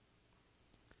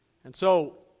 And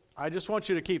so I just want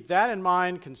you to keep that in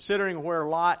mind, considering where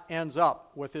Lot ends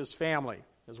up with his family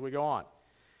as we go on.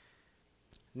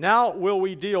 Now will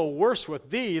we deal worse with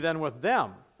thee than with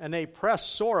them? And they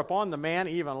pressed sore upon the man,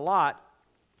 even Lot,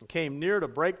 and came near to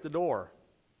break the door.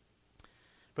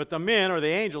 But the men, or the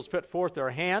angels, put forth their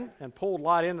hand and pulled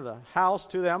Lot into the house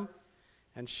to them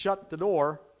and shut the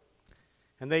door.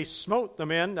 And they smote the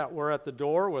men that were at the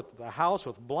door with the house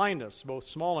with blindness, both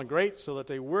small and great, so that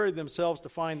they wearied themselves to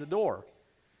find the door.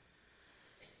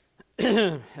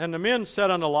 And the men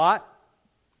said unto Lot,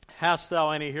 hast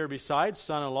thou any here besides,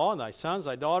 son-in-law, and thy sons,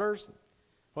 thy daughters?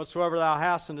 Whatsoever thou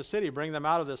hast in the city, bring them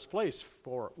out of this place,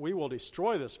 for we will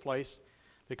destroy this place,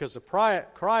 because the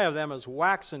cry of them is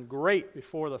waxen great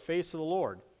before the face of the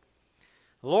Lord.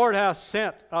 The Lord hath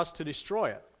sent us to destroy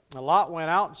it. And Lot went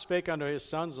out and spake unto his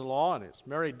sons-in-law and his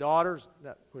married daughters,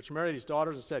 which married his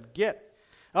daughters, and said, Get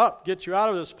up, get you out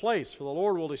of this place, for the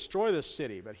Lord will destroy this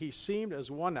city. But he seemed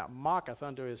as one that mocketh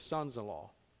unto his sons-in-law.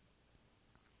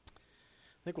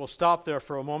 I think we'll stop there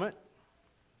for a moment.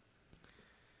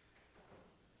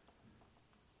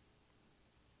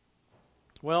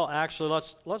 Well, actually,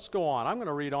 let's go on. I'm going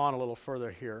to read on a little further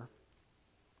here.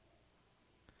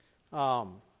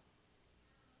 When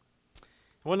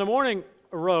the morning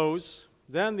arose,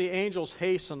 then the angels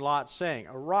hastened Lot, saying,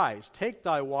 Arise, take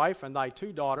thy wife and thy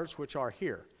 2 daughters which are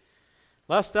here,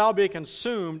 lest thou be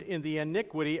consumed in the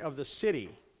iniquity of the city.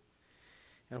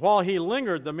 And while he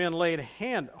lingered, the men laid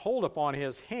hold upon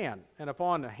his hand, and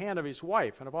upon the hand of his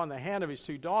wife, and upon the hand of his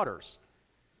 2 daughters.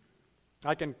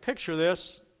 I can picture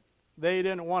this. They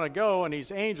didn't want to go, and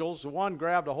these angels, one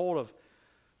grabbed a hold of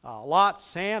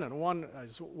Lot's hand and one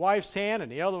his wife's hand,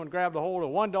 and the other one grabbed a hold of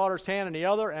one daughter's hand and the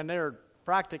other, and they're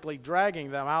practically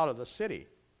dragging them out of the city.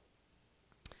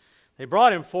 They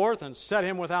brought him forth and set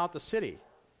him without the city.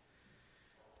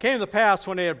 It came to pass,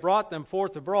 when they had brought them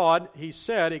forth abroad, he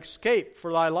said, Escape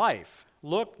for thy life.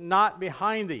 Look not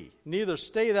behind thee, neither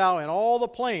stay thou in all the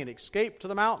plain. Escape to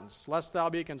the mountains, lest thou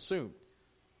be consumed.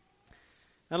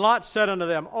 And Lot said unto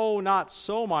them, O, not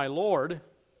so, my Lord.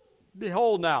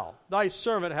 Behold now, thy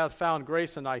servant hath found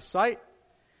grace in thy sight.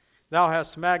 Thou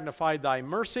hast magnified thy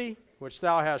mercy, which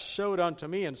thou hast showed unto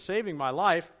me in saving my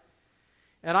life.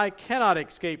 And I cannot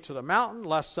escape to the mountain,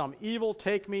 lest some evil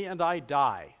take me and I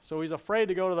die. So he's afraid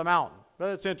to go to the mountain. But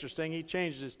it's interesting, he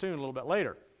changed his tune a little bit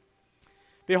later.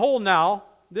 Behold now,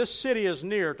 this city is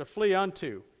near to flee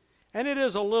unto, and it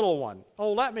is a little one.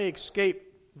 Oh, let me escape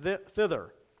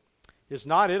thither. Is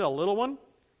not it a little one?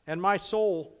 And my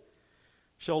soul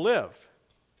shall live.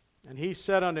 And he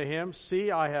said unto him,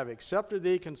 See, I have accepted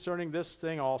thee concerning this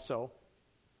thing also,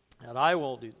 and I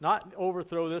will not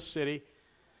overthrow this city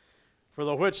for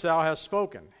the which thou hast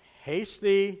spoken. Haste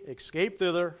thee, escape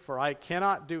thither, for I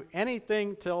cannot do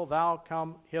anything till thou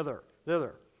come thither.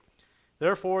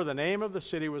 Therefore the name of the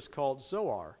city was called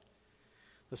Zoar.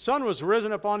 The sun was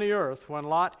risen upon the earth when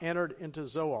Lot entered into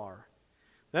Zoar.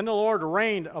 Then the Lord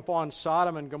rained upon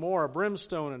Sodom and Gomorrah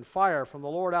brimstone and fire from the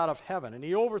Lord out of heaven, and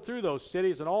he overthrew those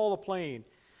cities and all the plain,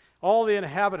 all the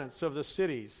inhabitants of the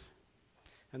cities,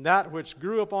 and that which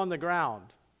grew upon the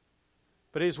ground.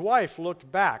 But his wife looked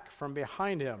back from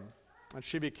behind him, and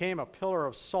she became a pillar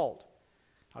of salt.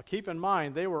 Now keep in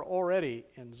mind, they were already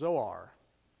in Zoar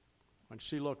when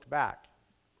she looked back.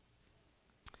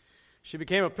 She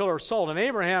became a pillar of salt. And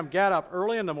Abraham got up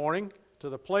early in the morning to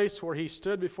the place where he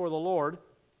stood before the Lord,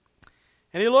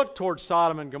 and he looked toward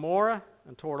Sodom and Gomorrah,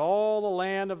 and toward all the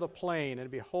land of the plain,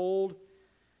 and behold,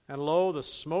 and lo, the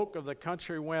smoke of the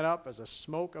country went up as a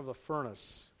smoke of the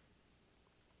furnace.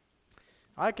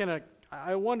 I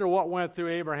wonder what went through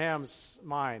Abraham's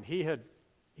mind. He had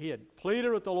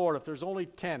pleaded with the Lord, if there's only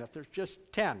 10, if there's just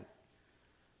 10.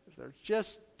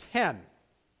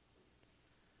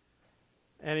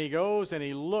 And he goes and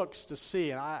he looks to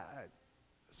see, and I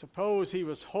suppose he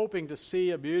was hoping to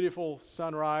see a beautiful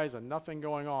sunrise and nothing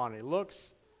going on. He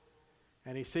looks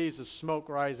and he sees the smoke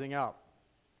rising up.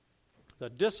 The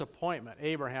disappointment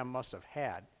Abraham must have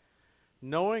had,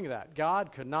 knowing that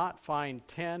God could not find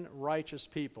 10 righteous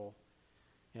people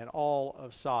in all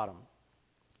of Sodom.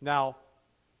 Now,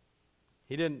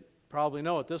 he didn't probably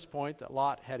know at this point that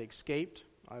Lot had escaped.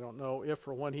 I don't know if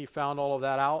or when he found all of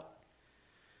that out.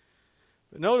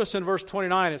 But notice in verse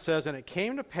 29 it says, "And it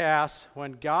came to pass,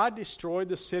 when God destroyed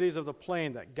the cities of the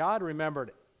plain, that God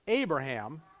remembered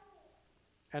Abraham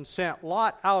and sent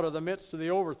Lot out of the midst of the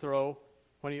overthrow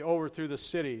when he overthrew the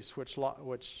cities which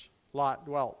Lot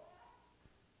dwelt.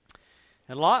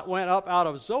 And Lot went up out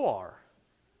of Zoar."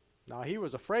 Now he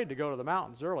was afraid to go to the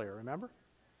mountains earlier, remember?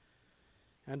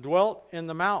 "And dwelt in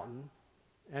the mountain,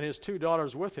 and his 2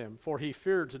 daughters with him, for he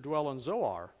feared to dwell in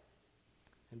Zoar,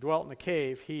 and dwelt in a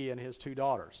cave, he and his 2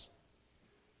 daughters.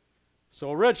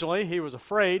 So originally he was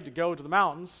afraid to go to the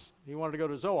mountains. He wanted to go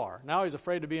to Zoar. Now he's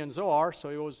afraid to be in Zoar, so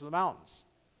he goes to the mountains.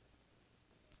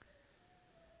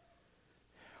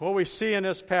 What we see in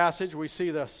this passage, we see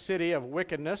the city of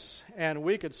wickedness, and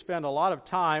we could spend a lot of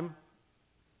time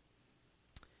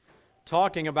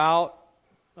talking about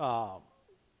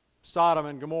Sodom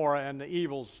and Gomorrah and the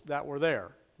evils that were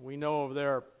there. We know of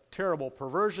their terrible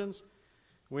perversions.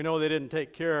 We know they didn't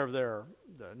take care of the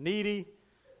needy.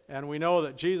 And we know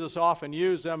that Jesus often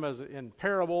used them as in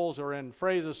parables or in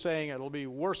phrases saying it'll be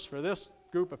worse for this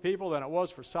group of people than it was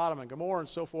for Sodom and Gomorrah and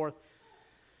so forth.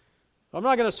 I'm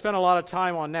not going to spend a lot of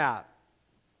time on that.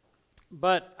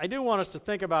 But I do want us to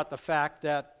think about the fact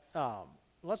that,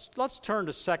 let's turn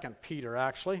to 2 Peter,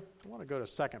 actually. I want to go to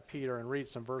 2 Peter and read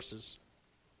some verses.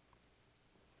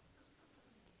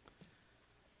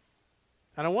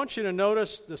 And I want you to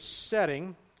notice the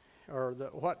setting, or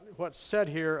what's said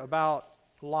here about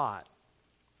Lot.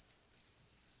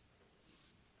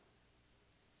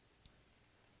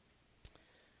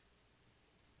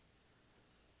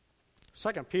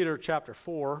 Second Peter chapter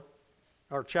 4,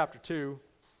 or chapter 2.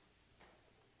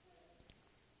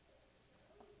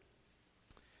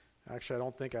 Actually, I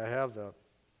don't think I have the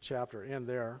chapter in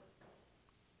there.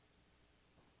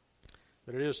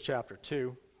 But it is chapter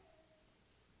 2.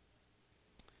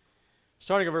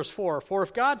 Starting at verse 4, "For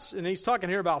if God," and he's talking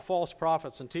here about false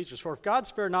prophets and teachers, "For if God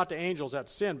spared not the angels that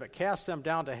sinned, but cast them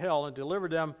down to hell, and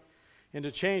delivered them into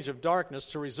change of darkness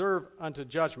to reserve unto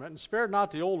judgment, and spared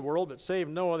not the old world, but saved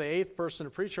Noah, the 8th person, a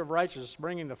preacher of righteousness,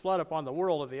 bringing the flood upon the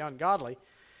world of the ungodly,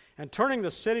 and turning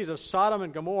the cities of Sodom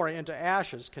and Gomorrah into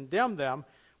ashes, condemned them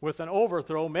with an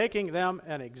overthrow, making them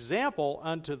an example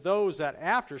unto those that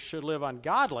after should live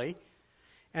ungodly,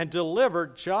 and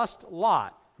delivered just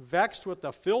Lot, vexed with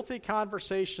the filthy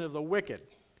conversation of the wicked."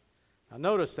 Now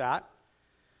notice that.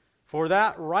 "For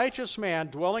that righteous man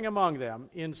dwelling among them,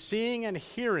 in seeing and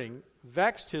hearing,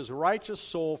 vexed his righteous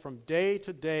soul from day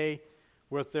to day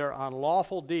with their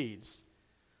unlawful deeds.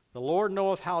 The Lord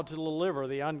knoweth how to deliver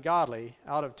the ungodly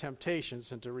out of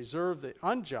temptations, and to reserve the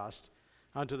unjust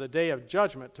unto the day of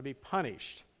judgment to be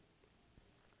punished."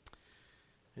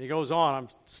 And he goes on. I'm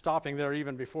stopping there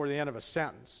even before the end of a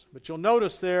sentence. But you'll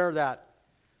notice there that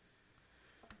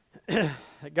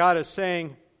God is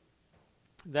saying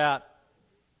that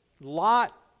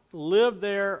Lot lived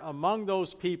there among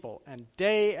those people, and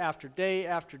day after day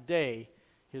after day,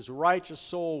 his righteous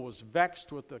soul was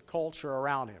vexed with the culture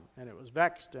around him. And it was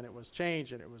vexed, and it was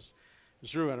changed, and it was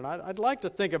ruined. And I'd like to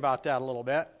think about that a little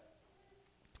bit.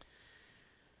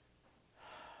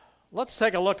 Let's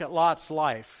take a look at Lot's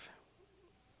life.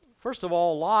 First of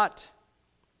all, Lot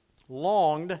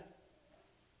longed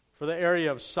for the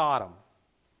area of Sodom.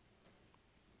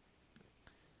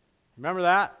 Remember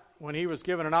that? When he was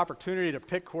given an opportunity to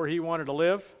pick where he wanted to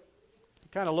live, he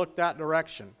kind of looked that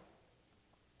direction.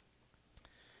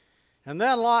 And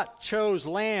then Lot chose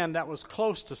land that was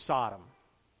close to Sodom.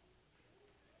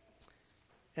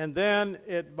 And then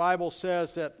the Bible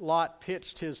says that Lot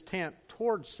pitched his tent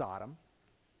towards Sodom.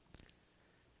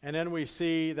 And then we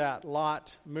see that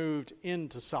Lot moved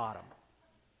into Sodom.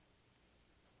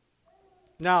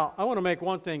 Now, I want to make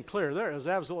one thing clear. There is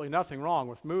absolutely nothing wrong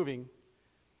with moving,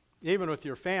 even with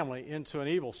your family, into an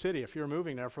evil city if you're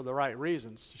moving there for the right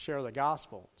reasons, to share the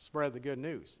gospel, spread the good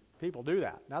news. People do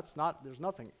that. There's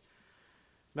nothing.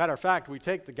 Matter of fact, we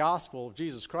take the gospel of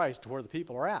Jesus Christ to where the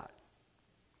people are at.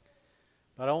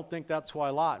 But I don't think that's why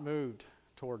Lot moved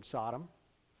toward Sodom.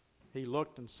 He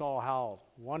looked and saw how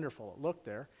wonderful it looked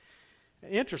there.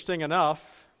 Interesting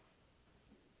enough,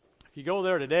 if you go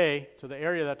there today to the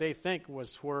area that they think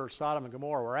was where Sodom and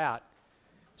Gomorrah were at,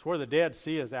 it's where the Dead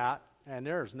Sea is at, and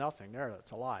there's nothing there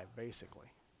that's alive,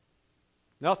 basically.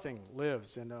 Nothing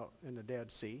lives in the Dead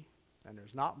Sea, and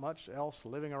there's not much else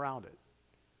living around it.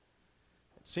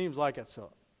 It seems like it's a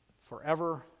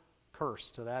forever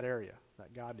curse to that area,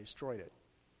 that God destroyed it.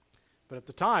 But at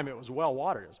the time, it was well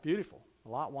watered. It was beautiful.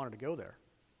 Lot wanted to go there.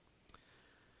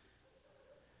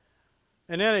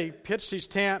 And then he pitched his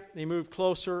tent, and he moved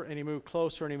closer, and he moved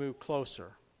closer, and he moved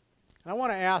closer. And I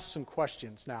want to ask some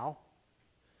questions now.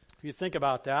 If you think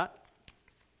about that.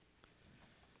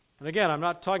 And again, I'm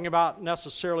not talking about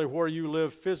necessarily where you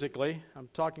live physically. I'm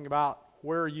talking about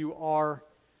where you are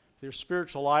with your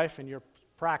spiritual life and your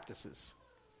practices.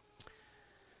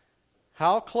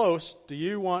 How close do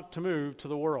you want to move to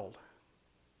the world?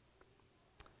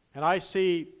 And I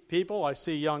see people, I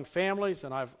see young families,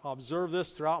 and I've observed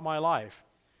this throughout my life.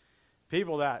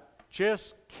 People that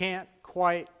just can't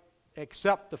quite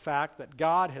accept the fact that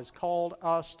God has called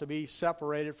us to be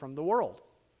separated from the world.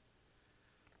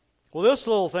 Well, this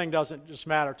little thing doesn't just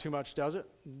matter too much, does it?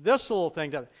 This little thing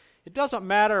doesn't. It doesn't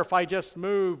matter if I just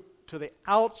move to the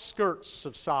outskirts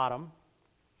of Sodom.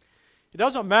 It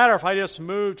doesn't matter if I just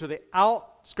move to the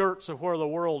outskirts of where the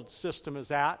world system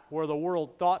is at, where the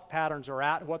world thought patterns are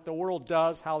at, what the world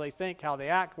does, how they think, how they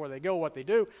act, where they go, what they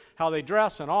do, how they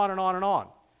dress, and on and on and on.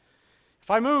 If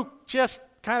I move just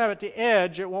kind of at the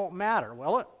edge, it won't matter,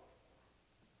 will it?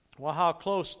 Well, how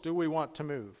close do we want to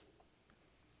move?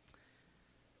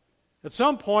 At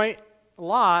some point,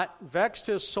 Lot vexed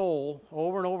his soul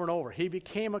over and over and over. He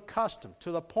became accustomed to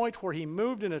the point where he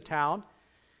moved into town,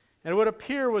 and it would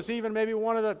appear was even maybe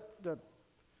one of the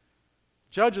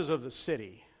judges of the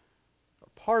city, or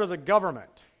part of the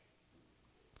government.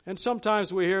 And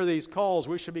sometimes we hear these calls,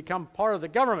 we should become part of the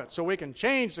government so we can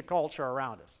change the culture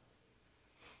around us.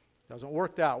 It doesn't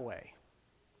work that way.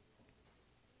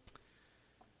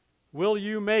 Will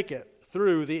you make it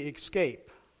through the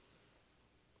escape?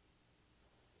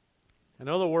 In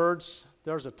other words,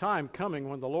 there's a time coming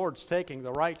when the Lord's taking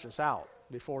the righteous out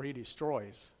before he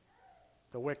destroys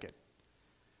the wicked.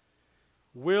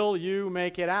 Will you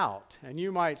make it out? And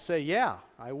you might say, yeah,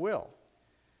 I will.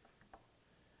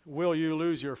 Will you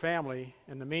lose your family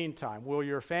in the meantime? Will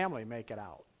your family make it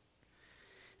out?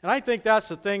 And I think that's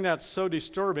the thing that's so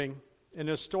disturbing in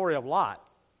this story of Lot.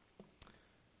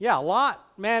 Yeah, Lot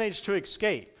managed to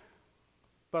escape,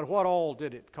 but what all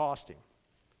did it cost him?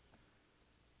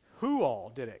 Who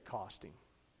all did it cost him?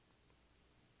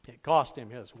 It cost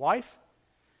him his wife.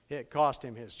 It cost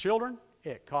him his children.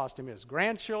 It cost him his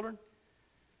grandchildren.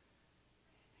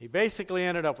 He basically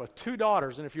ended up with 2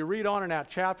 daughters, and if you read on in that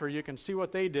chapter, you can see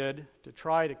what they did to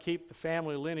try to keep the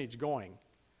family lineage going.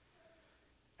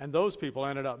 And those people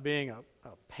ended up being a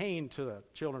pain to the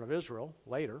children of Israel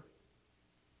later.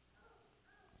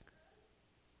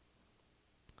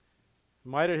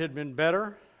 Might it have been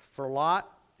better for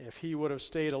Lot if he would have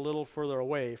stayed a little further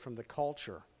away from the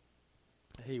culture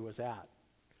that he was at?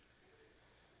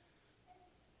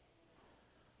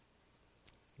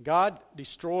 God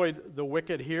destroyed the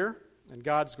wicked here, and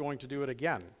God's going to do it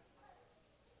again.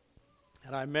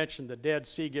 And I mentioned the Dead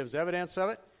Sea gives evidence of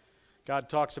it. God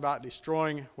talks about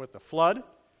destroying with the flood,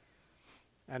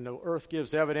 and the earth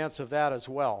gives evidence of that as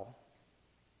well.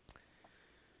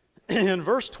 In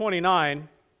verse 29,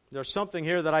 there's something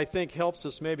here that I think helps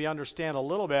us maybe understand a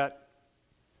little bit,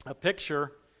 a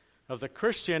picture of the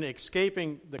Christian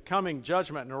escaping the coming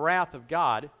judgment and wrath of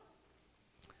God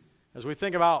as we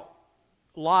think about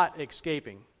Lot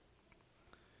escaping.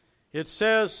 It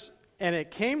says, and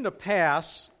it came to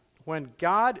pass when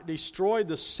God destroyed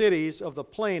the cities of the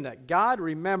plain that God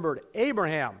remembered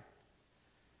Abraham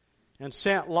and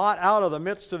sent Lot out of the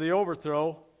midst of the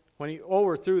overthrow when he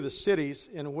overthrew the cities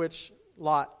in which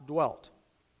Lot dwelt.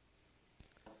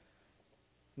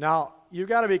 Now, you've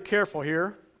got to be careful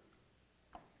here.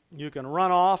 You can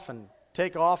run off and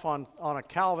take off on a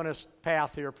Calvinist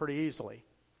path here pretty easily.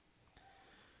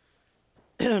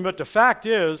 But the fact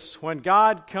is, when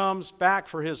God comes back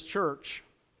for his church,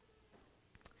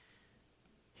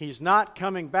 he's not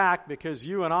coming back because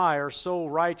you and I are so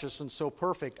righteous and so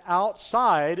perfect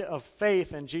outside of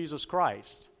faith in Jesus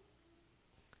Christ.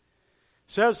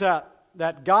 It says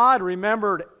that God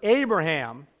remembered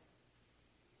Abraham,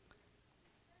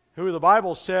 who the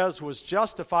Bible says was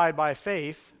justified by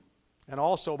faith and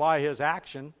also by his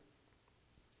action.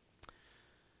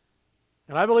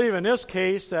 And I believe in this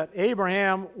case that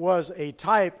Abraham was a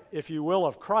type, if you will,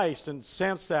 of Christ in the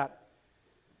sense that,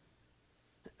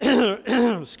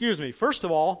 first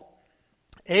of all,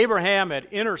 Abraham had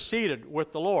interceded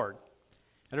with the Lord.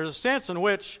 And there's a sense in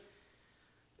which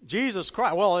Jesus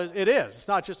Christ, well, it is. It's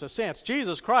not just a sense.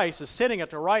 Jesus Christ is sitting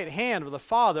at the right hand of the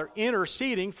Father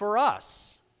interceding for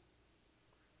us.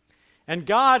 And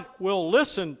God will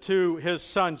listen to his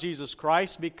Son, Jesus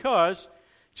Christ, because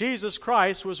Jesus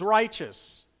Christ was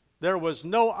righteous. There was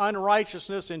no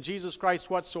unrighteousness in Jesus Christ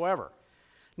whatsoever.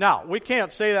 Now, we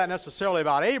can't say that necessarily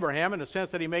about Abraham in the sense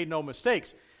that he made no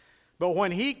mistakes. But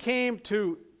when he came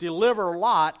to deliver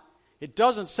Lot, it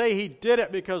doesn't say he did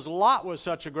it because Lot was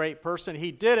such a great person.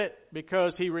 He did it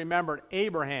because he remembered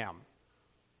Abraham.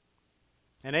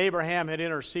 And Abraham had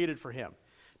interceded for him.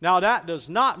 Now, that does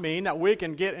not mean that we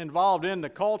can get involved in the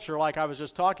culture like I was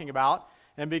just talking about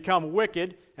and become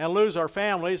wicked and lose our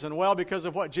families and, well, because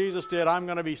of what Jesus did, I'm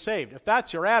going to be saved. If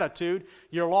that's your attitude,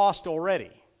 you're lost already.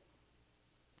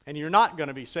 And you're not going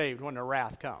to be saved when the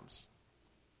wrath comes.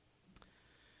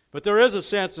 But there is a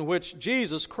sense in which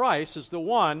Jesus Christ is the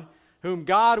one whom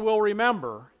God will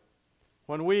remember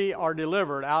when we are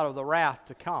delivered out of the wrath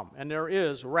to come. And there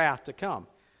is wrath to come.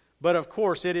 But of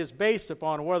course, it is based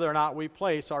upon whether or not we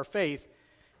place our faith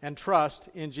and trust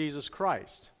in Jesus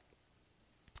Christ.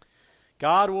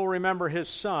 God will remember His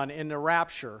Son in the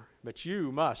rapture, but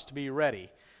you must be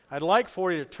ready. I'd like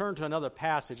for you to turn to another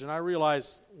passage, and I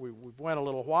realize we've went a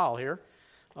little while here.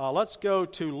 Let's go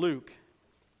to Luke.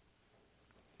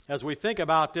 As we think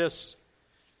about this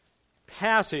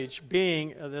passage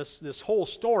being, this whole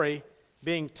story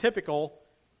being typical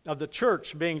of the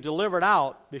church being delivered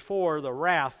out before the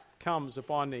wrath comes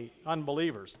upon the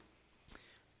unbelievers.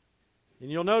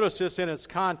 And you'll notice this in its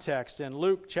context in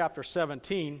Luke chapter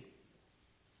 17,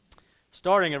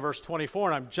 starting in verse 24,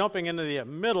 and I'm jumping into the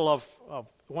middle of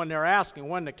when they're asking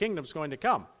when the kingdom's going to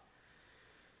come.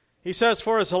 He says,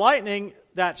 "For as the lightning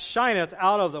that shineth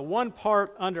out of the one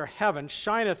part under heaven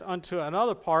shineth unto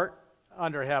another part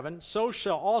under heaven, so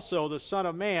shall also the Son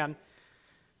of Man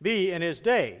be in his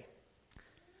day.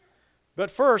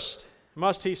 But first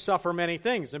must he suffer many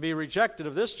things, and be rejected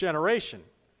of this generation.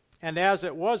 And as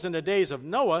it was in the days of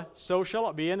Noah, so shall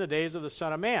it be in the days of the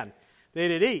Son of Man. They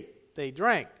did eat, they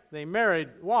drank, they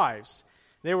married wives,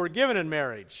 they were given in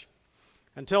marriage,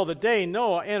 until the day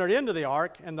Noah entered into the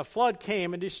ark, and the flood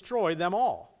came and destroyed them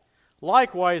all.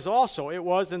 Likewise also it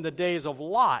was in the days of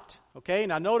Lot." Okay,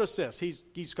 now notice this.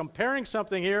 He's comparing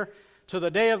something here to the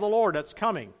day of the Lord that's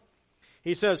coming.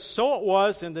 He says, "So it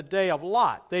was in the day of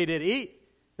Lot. They did eat,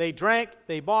 they drank,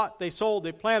 they bought, they sold,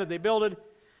 they planted, they builded.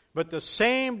 But the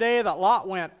same day that Lot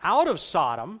went out of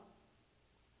Sodom,"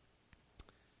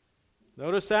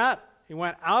 notice that? He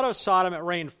went out of Sodom, it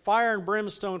rained fire and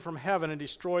brimstone from heaven and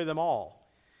destroyed them all.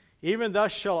 "Even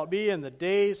thus shall it be in the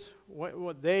days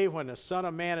when the Son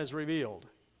of Man is revealed."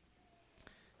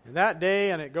 And that day,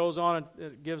 and it goes on, and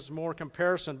it gives more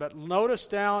comparison. But notice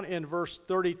down in verse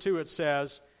 32 it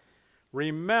says,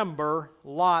 "Remember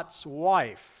Lot's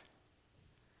wife."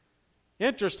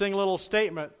 Interesting little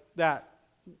statement that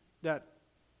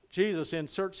Jesus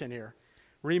inserts in here.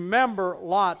 Remember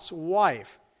Lot's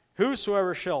wife.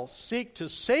 "Whosoever shall seek to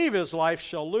save his life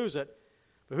shall lose it,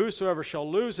 but whosoever shall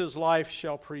lose his life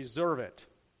shall preserve it."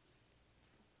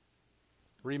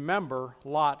 Remember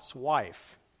Lot's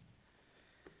wife.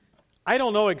 I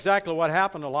don't know exactly what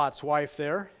happened to Lot's wife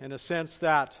there, in a sense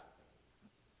that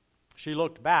she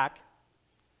looked back.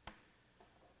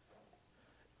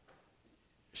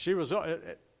 She was,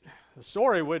 the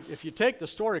story would, if you take the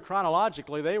story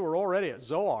chronologically, they were already at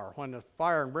Zoar when the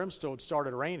fire and brimstone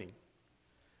started raining.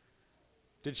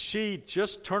 Did she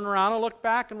just turn around and look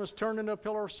back and was turned into a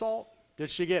pillar of salt?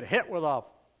 Did she get hit with a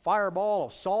fireball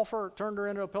of sulfur, turned her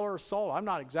into a pillar of salt? I'm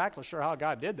not exactly sure how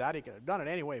God did that. He could have done it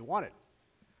any way he wanted.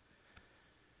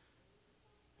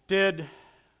 Did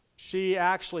she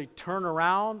actually turn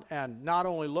around and not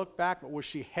only look back, but was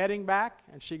she heading back?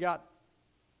 And she got,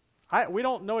 we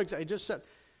don't know exactly. It just said,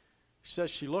 she says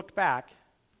she looked back.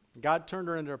 God turned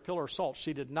her into a pillar of salt.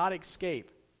 She did not escape.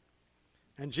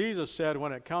 And Jesus said,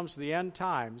 when it comes to the end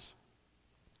times,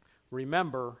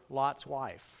 remember Lot's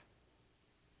wife.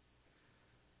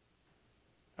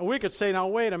 And we could say, now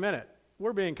wait a minute.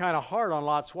 We're being kind of hard on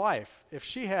Lot's wife. If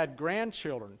she had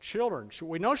grandchildren,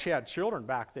 we know she had children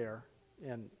back there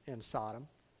in Sodom.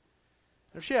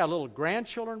 If she had little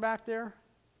grandchildren back there,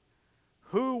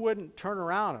 who wouldn't turn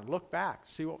around and look back,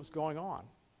 see what was going on?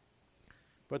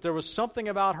 But there was something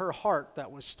about her heart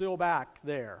that was still back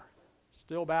there,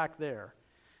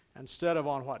 instead of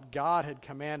on what God had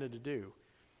commanded to do.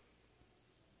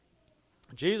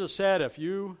 Jesus said, if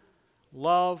you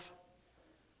love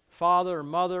father,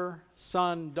 mother,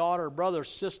 son, daughter, brother,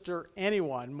 sister,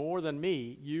 anyone more than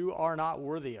me, you are not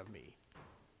worthy of me.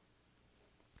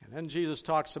 And then Jesus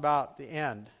talks about the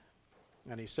end,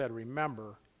 and he said,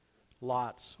 remember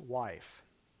Lot's wife.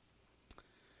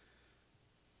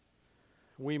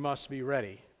 We must be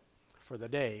ready for the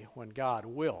day when God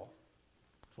will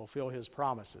fulfill his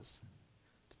promises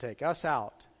to take us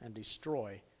out and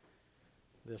destroy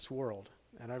this world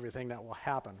and everything that will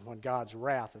happen when God's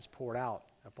wrath is poured out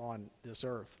upon this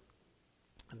earth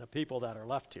and the people that are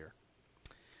left here.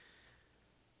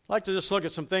 I'd like to just look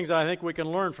at some things that I think we can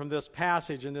learn from this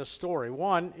passage and this story.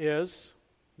 One is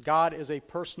God is a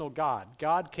personal God.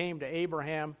 God came to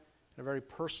Abraham in a very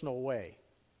personal way.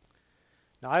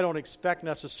 Now, I don't expect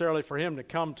necessarily for him to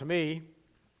come to me.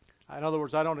 In other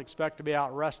words, I don't expect to be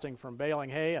out resting from baling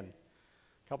hay and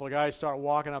a couple of guys start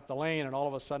walking up the lane and all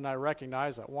of a sudden I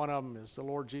recognize that one of them is the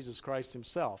Lord Jesus Christ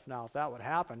himself. Now, if that would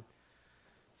happen,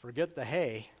 forget the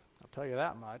hay. I'll tell you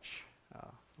that much.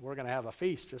 We're going to have a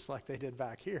feast just like they did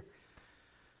back here.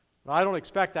 But I don't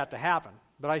expect that to happen.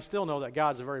 But I still know that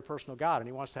God's a very personal God and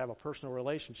he wants to have a personal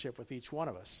relationship with each one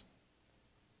of us.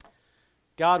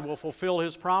 God will fulfill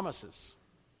his promises.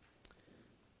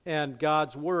 And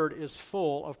God's word is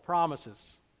full of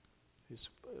promises.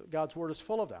 God's word is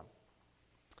full of them.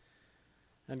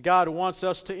 And God wants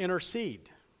us to intercede.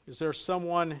 Is there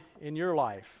someone in your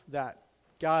life that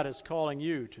God is calling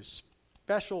you to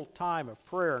special time of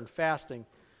prayer and fasting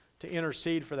to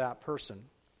intercede for that person?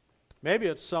 Maybe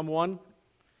it's someone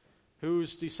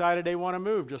who's decided they want to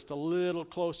move just a little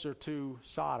closer to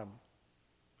Sodom.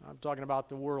 I'm talking about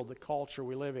the world, the culture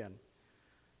we live in.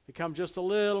 Become just a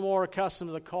little more accustomed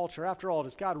to the culture. After all,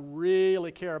 does God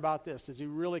really care about this? Does he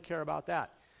really care about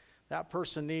that? That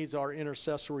person needs our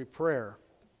intercessory prayer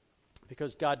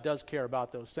because God does care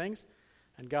about those things,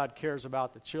 and God cares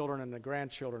about the children and the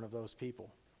grandchildren of those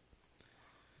people.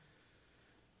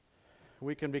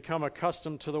 We can become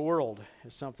accustomed to the world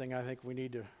is something I think we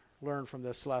need to learn from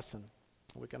this lesson.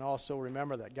 We can also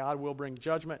remember that God will bring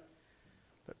judgment,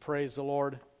 but praise the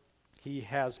Lord, he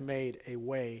has made a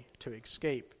way to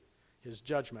escape his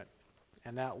judgment,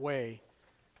 and that way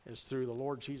is through the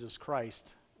Lord Jesus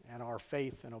Christ and our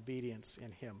faith and obedience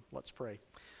in him. Let's pray.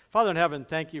 Father in heaven,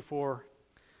 thank you for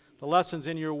the lessons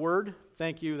in your word.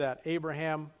 Thank you that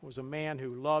Abraham was a man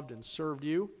who loved and served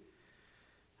you,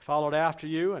 followed after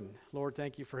you, and Lord,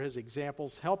 thank you for his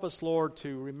examples. Help us, Lord,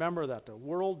 to remember that the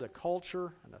world, the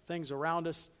culture, and the things around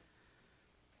us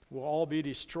will all be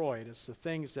destroyed. It's the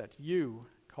things that you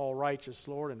call righteous,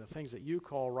 Lord, and the things that you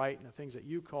call right, and the things that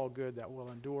you call good that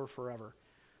will endure forever.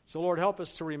 So, Lord, help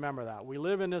us to remember that. We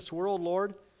live in this world,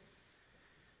 Lord.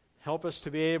 Help us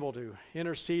to be able to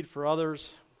intercede for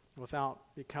others without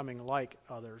becoming like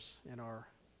others in our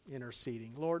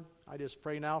interceding. Lord, I just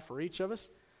pray now for each of us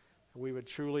that we would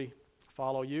truly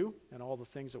follow you in all the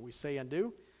things that we say and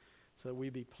do, so that we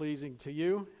be pleasing to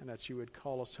you and that you would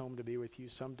call us home to be with you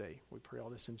someday. We pray all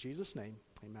this in Jesus' name.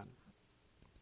 Amen.